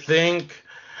 but I think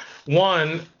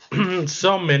one,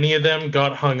 so many of them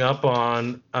got hung up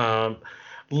on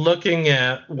looking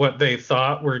at what they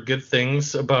thought were good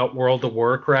things about World of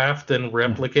Warcraft and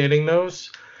replicating those,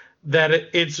 that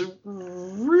it's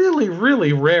really,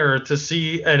 really rare to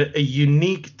see a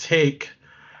unique take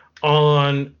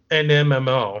on an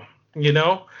MMO, you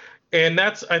know? And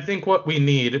that's, I think, what we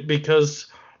need, because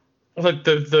look,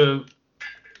 the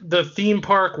theme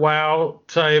park WoW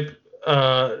type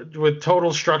with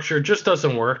total structure just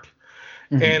doesn't work.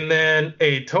 Mhm. And then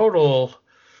a total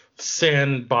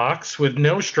sandbox with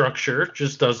no structure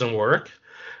just doesn't work.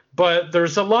 But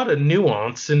there's a lot of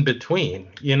nuance in between.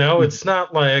 You know, it's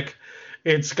not like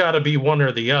it's got to be one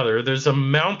or the other. There's a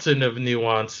mountain of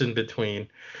nuance in between.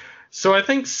 So I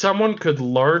think someone could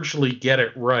largely get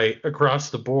it right across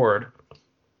the board,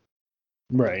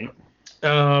 Right.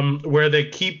 where they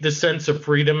keep the sense of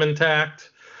freedom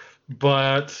intact,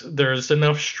 but there's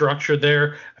enough structure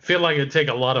there. I feel like it'd take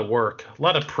a lot of work, a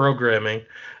lot of programming.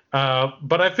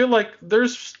 But I feel like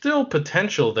there's still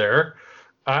potential there.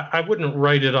 I wouldn't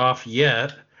write it off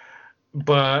yet,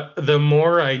 but the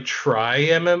more I try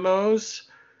MMOs,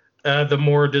 the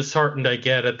more disheartened I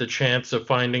get at the chance of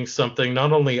finding something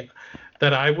not only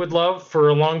that I would love for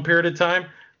a long period of time,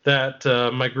 that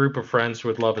my group of friends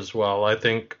would love as well. I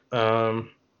think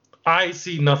I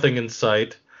see nothing in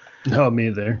sight. No, me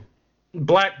either.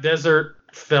 Black Desert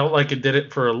felt like it did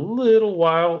it for a little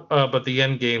while, but the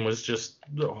end game was just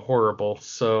horrible.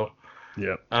 So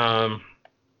Yep.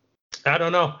 I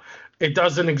don't know. It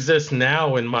doesn't exist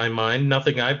now in my mind.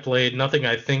 Nothing I played, nothing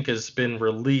I think has been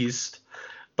released.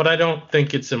 But I don't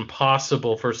think it's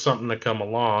impossible for something to come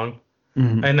along.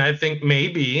 Mhm. And I think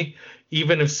maybe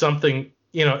even if something,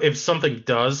 if something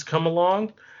does come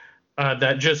along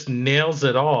that just nails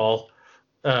it all,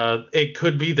 it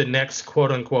could be the next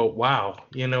quote unquote wow.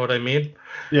 You know what I mean?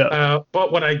 Yeah.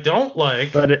 But what I don't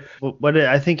like, But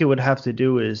I think it would have to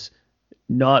do is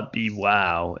not be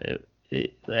WoW.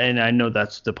 And I know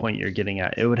that's the point you're getting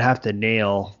at. It would have to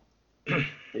nail.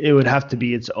 It would have to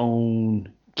be its own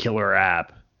killer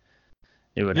app.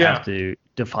 It would Yeah. have to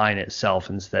define itself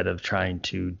instead of trying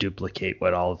to duplicate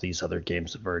what all of these other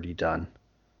games have already done.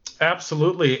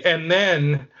 absolutely. And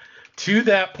then to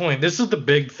that point, this is the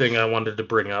big thing I wanted to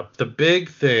bring up. The big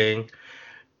thing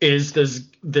is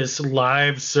this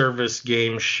live service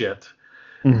game shit.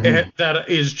 Mhm. That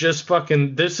is just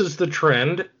fucking, this is the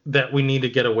trend that we need to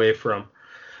get away from.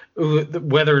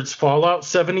 Whether it's Fallout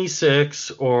 76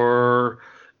 or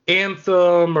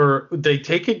Anthem, or they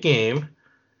take a game,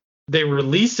 they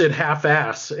release it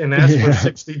half-ass and ask for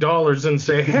 $60 and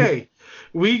say, hey,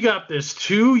 we got this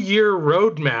 2-year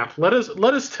roadmap. Let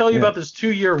us tell you about this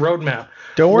 2-year roadmap.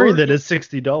 Don't worry We're- that it's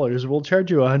 $60. We'll charge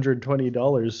you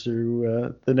 $120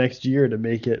 through the next year to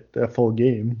make it a full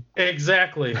game.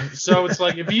 Exactly. So it's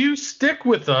like, if you stick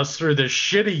with us through this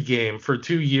shitty game for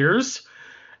 2 years,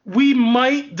 we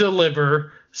might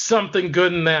deliver something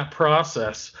good in that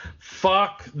process.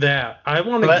 Fuck that. I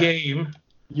want a But- game.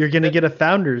 You're gonna get a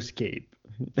founder's cape.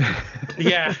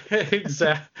 Yeah,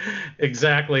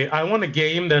 exactly. I want a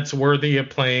game that's worthy of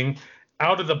playing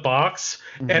out of the box.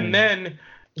 And then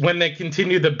when they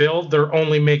continue the build, they're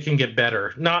only making it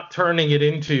better, not turning it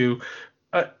into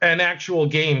an actual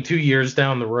game 2 years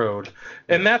down the road.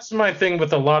 And that's my thing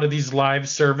with a lot of these live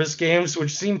service games,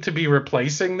 which seem to be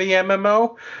replacing the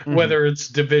MMO, whether it's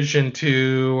Division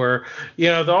 2 or,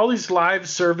 all these live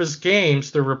service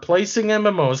games, they're replacing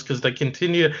MMOs because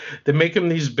they make them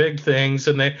these big things,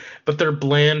 but they're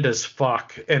bland as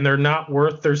fuck and they're not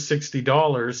worth their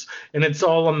 $60. And it's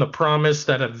all on the promise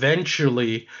that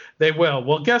eventually they will.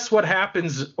 Well, guess what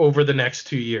happens over the next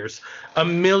 2 years?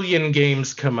 1 million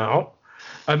games come out.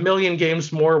 1 million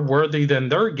games more worthy than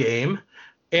their game,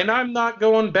 and I'm not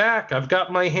going back. I've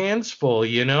got my hands full,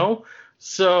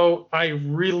 So I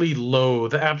really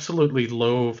absolutely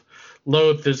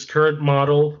loathe this current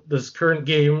model, this current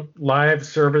game live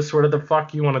service, whatever the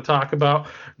fuck you want to talk about,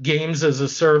 games as a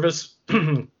service.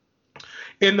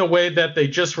 in the way that they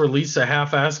just release a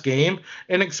half-ass game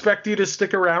and expect you to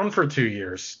stick around for 2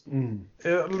 years.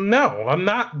 No, I'm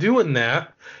not doing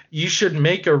that. You should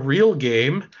make a real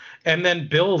game and then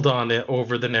build on it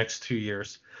over the next 2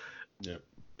 years. Yeah.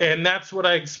 And that's what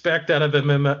I expect out of an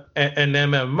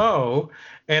MMO,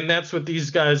 and that's what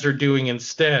these guys are doing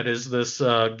instead, is this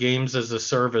games as a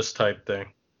service type thing.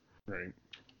 Right.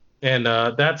 And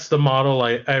that's the model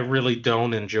I really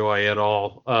don't enjoy at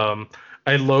all.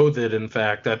 I loathe it, in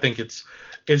fact. I think it's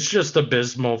just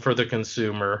abysmal for the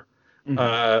consumer.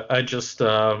 I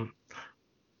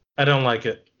don't like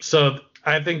it. So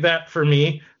I think that, for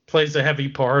me, plays a heavy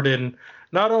part in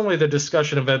not only the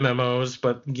discussion of MMOs,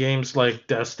 but games like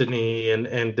Destiny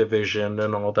and Division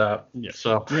and all that. Yeah.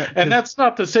 So, Yeah, and that's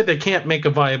not to say they can't make a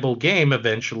viable game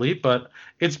eventually, but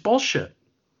it's bullshit.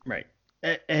 Right.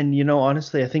 And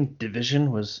honestly, I think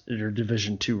Division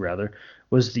 2 rather,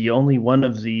 was the only one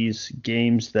of these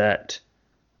games that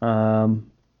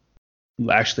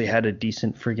actually had a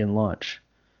decent friggin' launch.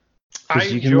 I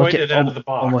enjoyed it out of the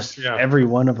box. Almost every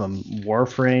one of them.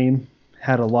 Warframe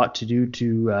had a lot to do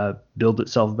to build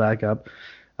itself back up.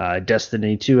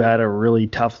 Destiny 2 had a really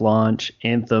tough launch.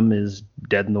 Anthem is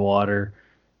dead in the water.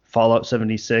 Fallout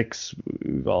 76,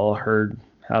 we've all heard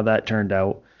how that turned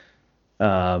out.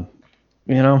 I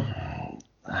don't know.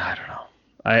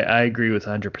 I agree with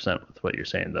 100% with what you're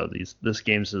saying, though. This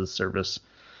game's as a service,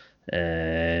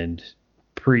 and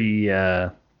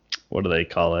what do they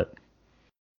call it?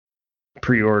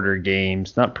 Pre-order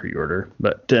games, not pre-order,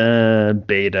 but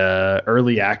beta,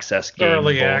 early access game.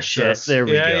 Early bullshit. access. There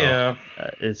we go. Yeah.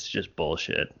 It's just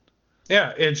bullshit.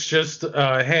 Yeah, it's just,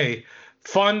 hey,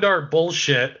 fund our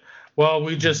bullshit while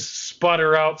we just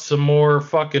sputter out some more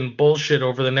fucking bullshit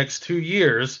over the next 2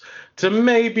 years to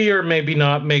maybe or maybe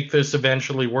not make this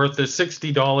eventually worth the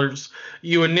 $60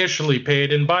 you initially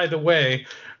paid. And by the way,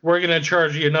 we're going to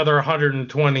charge you another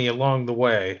 $120 along the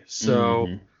way. So...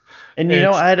 And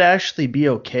I'd actually be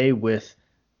okay with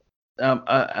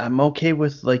I'm okay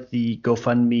with like the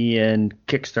GoFundMe and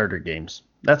Kickstarter games.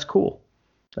 That's cool.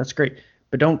 That's great.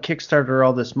 But don't Kickstarter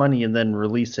all this money and then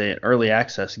release an early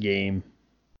access game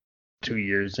 2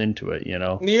 years into it,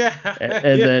 Yeah. I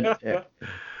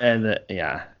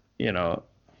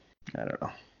don't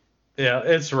know. Yeah,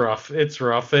 it's rough. It's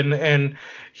rough. And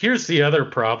here's the other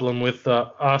problem with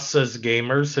us as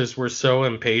gamers, is we're so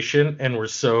impatient and we're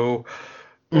so...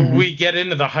 We get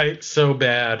into the hype so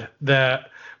bad that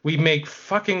we make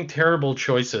fucking terrible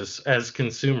choices as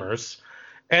consumers,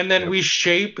 and then we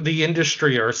shape the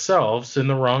industry ourselves in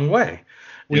the wrong way.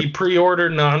 We pre-order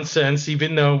nonsense,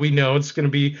 even though we know it's going to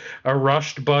be a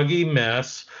rushed, buggy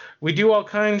mess. We do all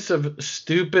kinds of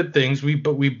stupid things.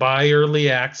 But we buy early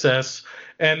access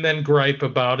and then gripe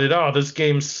about it. Oh, this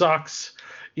game sucks.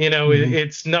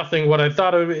 It's nothing what I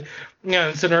thought it would be.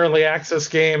 It's an early access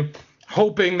game,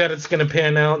 hoping that it's going to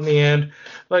pan out in the end.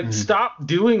 Stop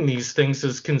doing these things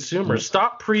as consumers.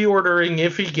 Stop pre-ordering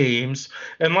iffy games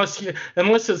unless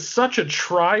it's such a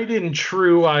tried and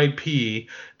true IP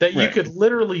that you could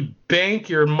literally bank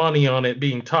your money on it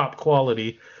being top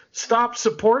quality. Stop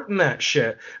supporting that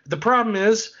shit. The problem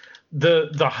is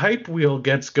the hype wheel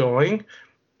gets going,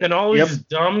 and all these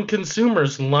dumb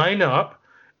consumers line up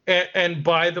and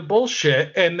buy the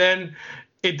bullshit, and then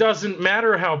it doesn't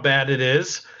matter how bad it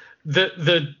is.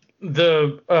 The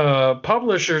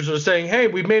publishers are saying, hey,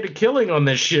 we made a killing on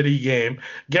this shitty game.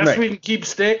 Guess we can keep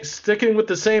sticking with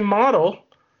the same model.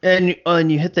 And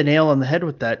you hit the nail on the head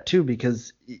with that too,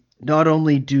 because not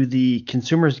only do the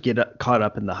consumers get caught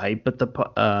up in the hype, but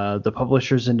the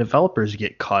publishers and developers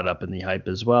get caught up in the hype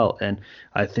as well. And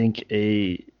I think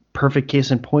a perfect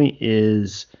case in point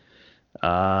is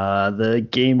the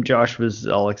game Josh was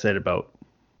all excited about,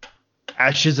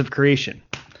 Ashes of Creation.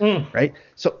 Right?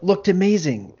 So it looked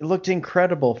amazing. It looked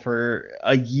incredible for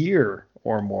a year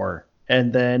or more.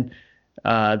 And then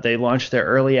they launched their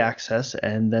early access,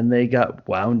 and then they got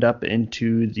wound up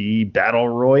into the Battle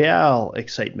Royale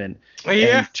excitement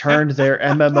and turned their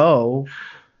MMO,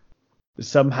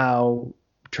 somehow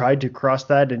tried to cross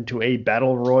that into a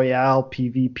Battle Royale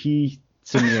PvP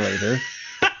simulator.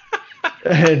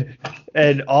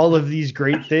 And all of these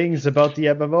great things about the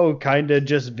MMO kind of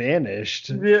just vanished.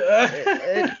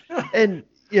 Yeah. and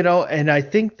I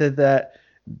think that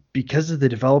because of the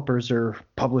developers or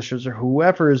publishers or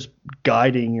whoever is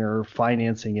guiding or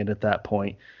financing it at that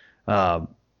point, launching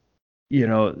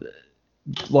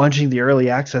the early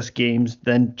access games,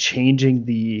 then changing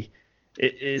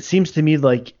it seems to me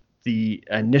like the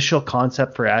initial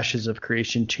concept for Ashes of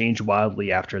Creation changed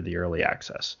wildly after the early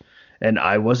access. And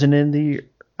I wasn't in the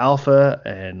alpha,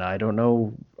 and I don't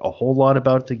know a whole lot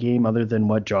about the game other than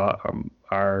what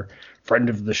our friend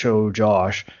of the show,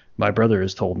 Josh, my brother,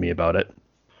 has told me about it.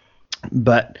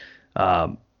 But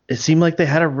it seemed like they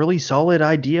had a really solid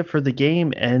idea for the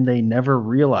game, and they never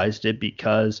realized it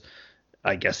because,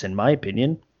 I guess in my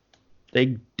opinion,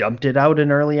 they dumped it out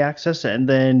in early access and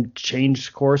then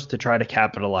changed course to try to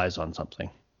capitalize on something.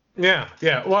 Yeah.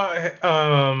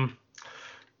 Well,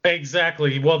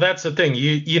 exactly. Well, that's the thing.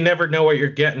 You never know what you're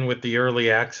getting with the early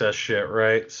access shit,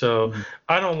 right? So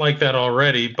I don't like that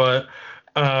already, but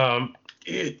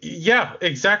yeah,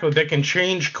 exactly. They can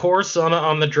change course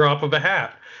on the drop of a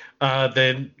hat.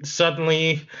 Then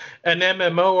suddenly an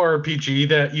MMORPG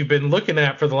that you've been looking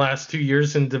at for the last 2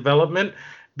 years in development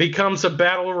becomes a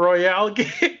battle royale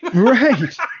game.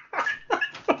 Right.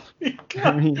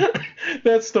 I mean,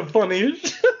 that's the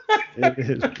funniest. It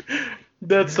is.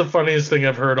 That's the funniest thing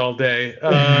I've heard all day.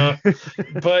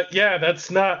 But yeah,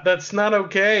 that's not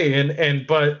okay.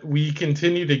 But we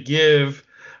continue to give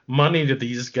money to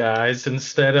these guys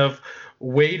instead of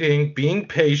waiting, being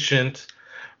patient,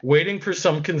 waiting for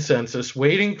some consensus,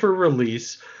 waiting for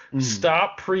release.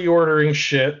 Stop pre-ordering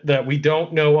shit that we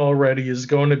don't know already is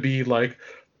going to be like,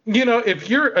 if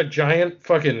you're a giant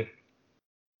fucking,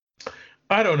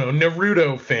 I don't know,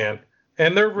 Naruto fan,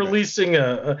 and they're releasing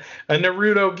a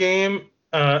Naruto game,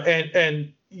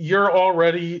 and you're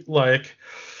already like,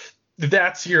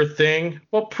 that's your thing.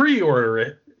 Well, pre-order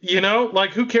it.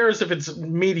 Like, who cares if it's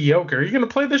mediocre? You're gonna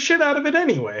play the shit out of it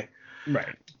anyway.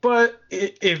 Right. But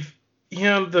if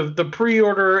the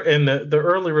pre-order and the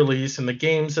early release and the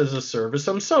games as a service,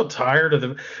 I'm so tired of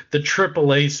the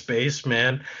AAA space,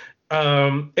 man.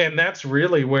 And that's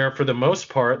really where, for the most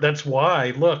part, that's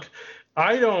why. Look,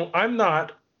 I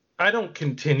don't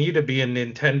continue to be a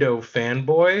Nintendo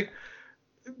fanboy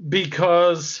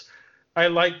because I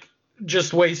like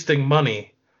just wasting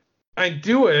money. I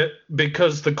do it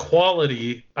because the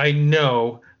quality I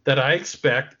know that I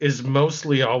expect is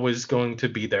mostly always going to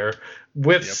be there,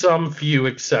 with some few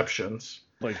exceptions.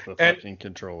 Like the fucking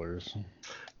controllers.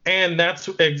 And that's,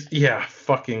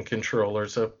 fucking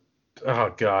controllers.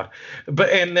 Oh, God.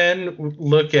 And then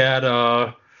look at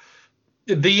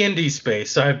the indie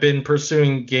space. I've been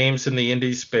pursuing games in the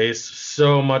indie space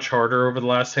so much harder over the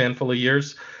last handful of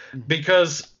years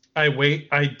because I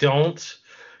don't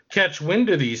catch wind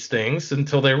of these things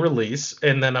until they release,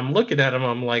 and then I'm looking at them,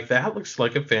 I'm like, that looks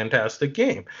like a fantastic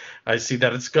game. I see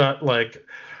that it's got like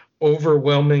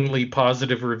overwhelmingly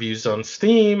positive reviews on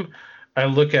Steam. I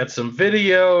look at some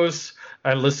videos,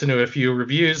 I listen to a few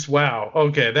reviews. Wow,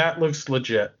 okay, that looks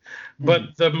legit.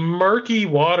 But the murky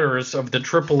waters of the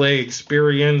AAA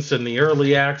experience and the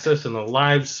early access and the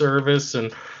live service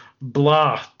and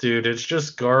blah, dude, it's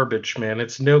just garbage, man.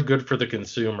 It's no good for the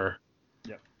consumer.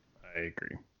 Yep, I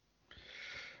agree.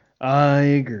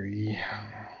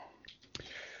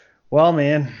 Well,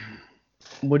 man,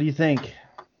 what do you think?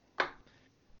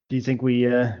 Do you think we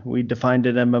defined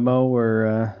an MMO,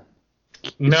 or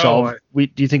no? Do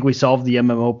you think we solved the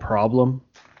MMO problem?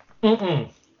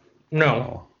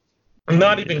 No,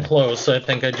 not even close. I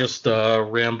think I just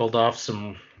rambled off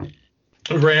some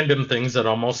random things that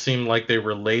almost seem like they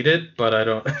related, but I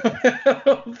don't. I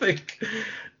don't think.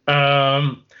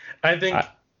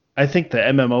 I think the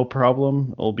MMO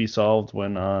problem will be solved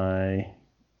when I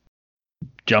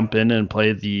jump in and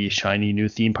play the shiny new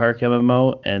theme park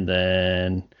MMO, and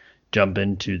then jump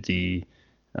into the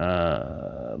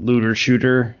looter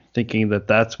shooter, thinking that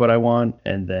that's what I want,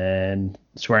 and then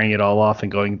swearing it all off and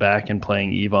going back and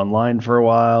playing EVE Online for a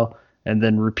while, and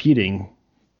then repeating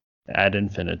ad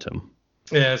infinitum.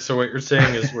 Yeah, so what you're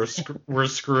saying is we're screwed.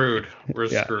 We're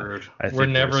screwed. We're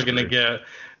never going to get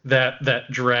that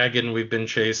dragon we've been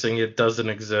chasing. It doesn't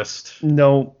exist.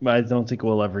 No, I don't think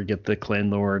we'll ever get the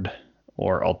Clanlord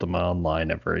or Ultima Online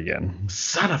ever again.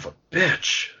 Son of a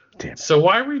bitch. Damn it. So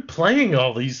why are we playing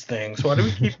all these things? Why do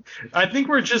we keep... I think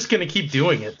we're just going to keep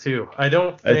doing it, too. I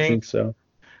think so.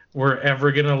 We're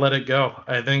ever going to let it go.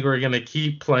 I think we're going to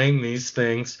keep playing these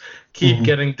things, keep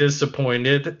getting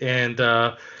disappointed, and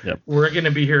we're going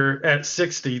to be here at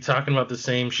 60 talking about the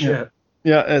same shit.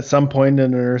 Yeah, at some point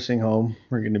in a nursing home,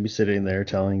 we're going to be sitting there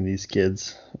telling these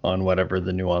kids on whatever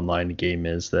the new online game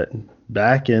is that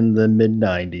back in the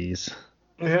mid-90s,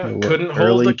 couldn't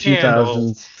hold the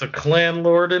candle to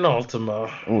Clanlord and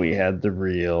Ultima. We had the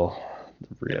real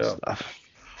stuff.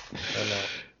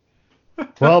 I know.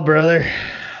 Well, brother,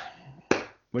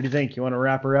 what do you think? You want to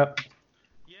wrap her up?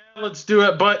 Yeah, let's do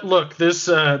it. But look, this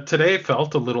today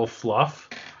felt a little fluff.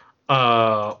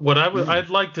 I'd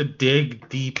like to dig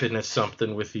deep into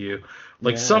something with you,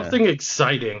 like something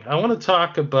exciting. I want to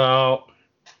talk about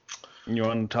You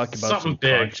want to talk about Something some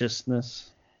big.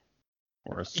 consciousness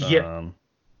or some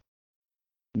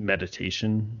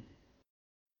meditation?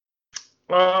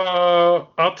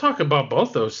 I'll talk about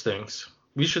both those things.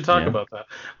 We should talk about that.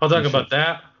 I'll talk about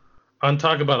that. I'll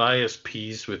talk about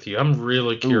ISPs with you. I'm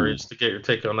really curious to get your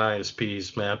take on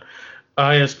ISPs, man.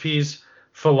 ISPs,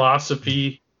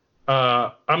 philosophy.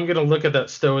 I'm going to look at that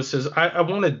stoicism. I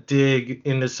want to dig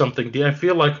into something. I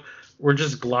feel like we're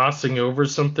just glossing over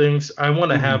some things. I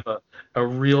want to have a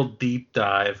real deep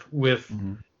dive with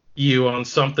you on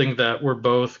something that we're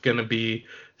both going to be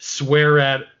swear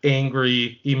at,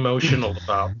 angry, emotional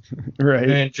about. Right.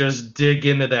 And just dig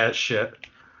into that shit.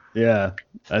 Yeah,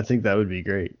 I think that would be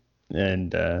great.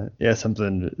 And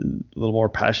something a little more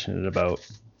passionate about.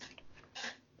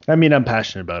 I mean, I'm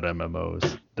passionate about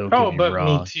MMOs. Don't get me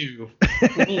wrong. Me too.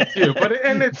 Me too.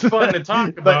 And it's fun to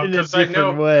talk about because I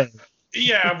know. Way.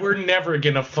 Yeah, we're never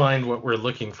gonna find what we're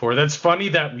looking for. That's funny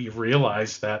that we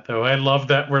realize that, though. I love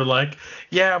that we're like,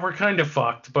 yeah, we're kind of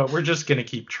fucked, but we're just gonna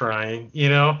keep trying, you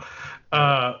know.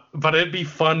 But it'd be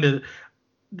fun to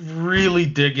really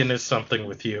dig into something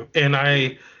with you.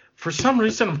 And for some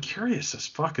reason, I'm curious as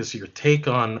fuck as your take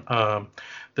on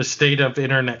the state of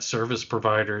internet service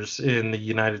providers in the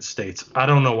United States. I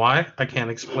don't know why. I can't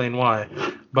explain why,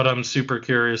 but I'm super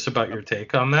curious about your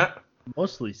take on that.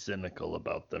 Mostly cynical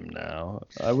about them now.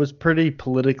 I was pretty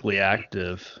politically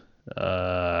active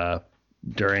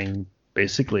during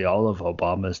basically all of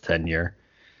Obama's tenure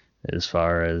as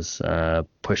far as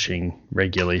pushing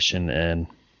regulation and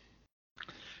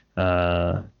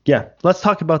let's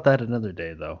talk about that another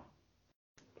day though.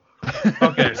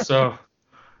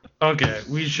 Okay,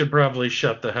 we should probably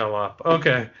shut the hell up.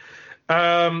 Okay.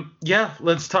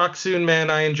 Let's talk soon,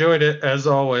 man. I enjoyed it as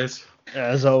always.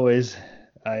 As always.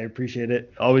 I appreciate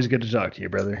it. Always good to talk to you,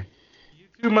 brother. You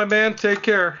too, my man. Take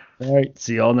care. All right.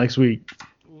 See you all next week.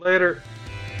 Later.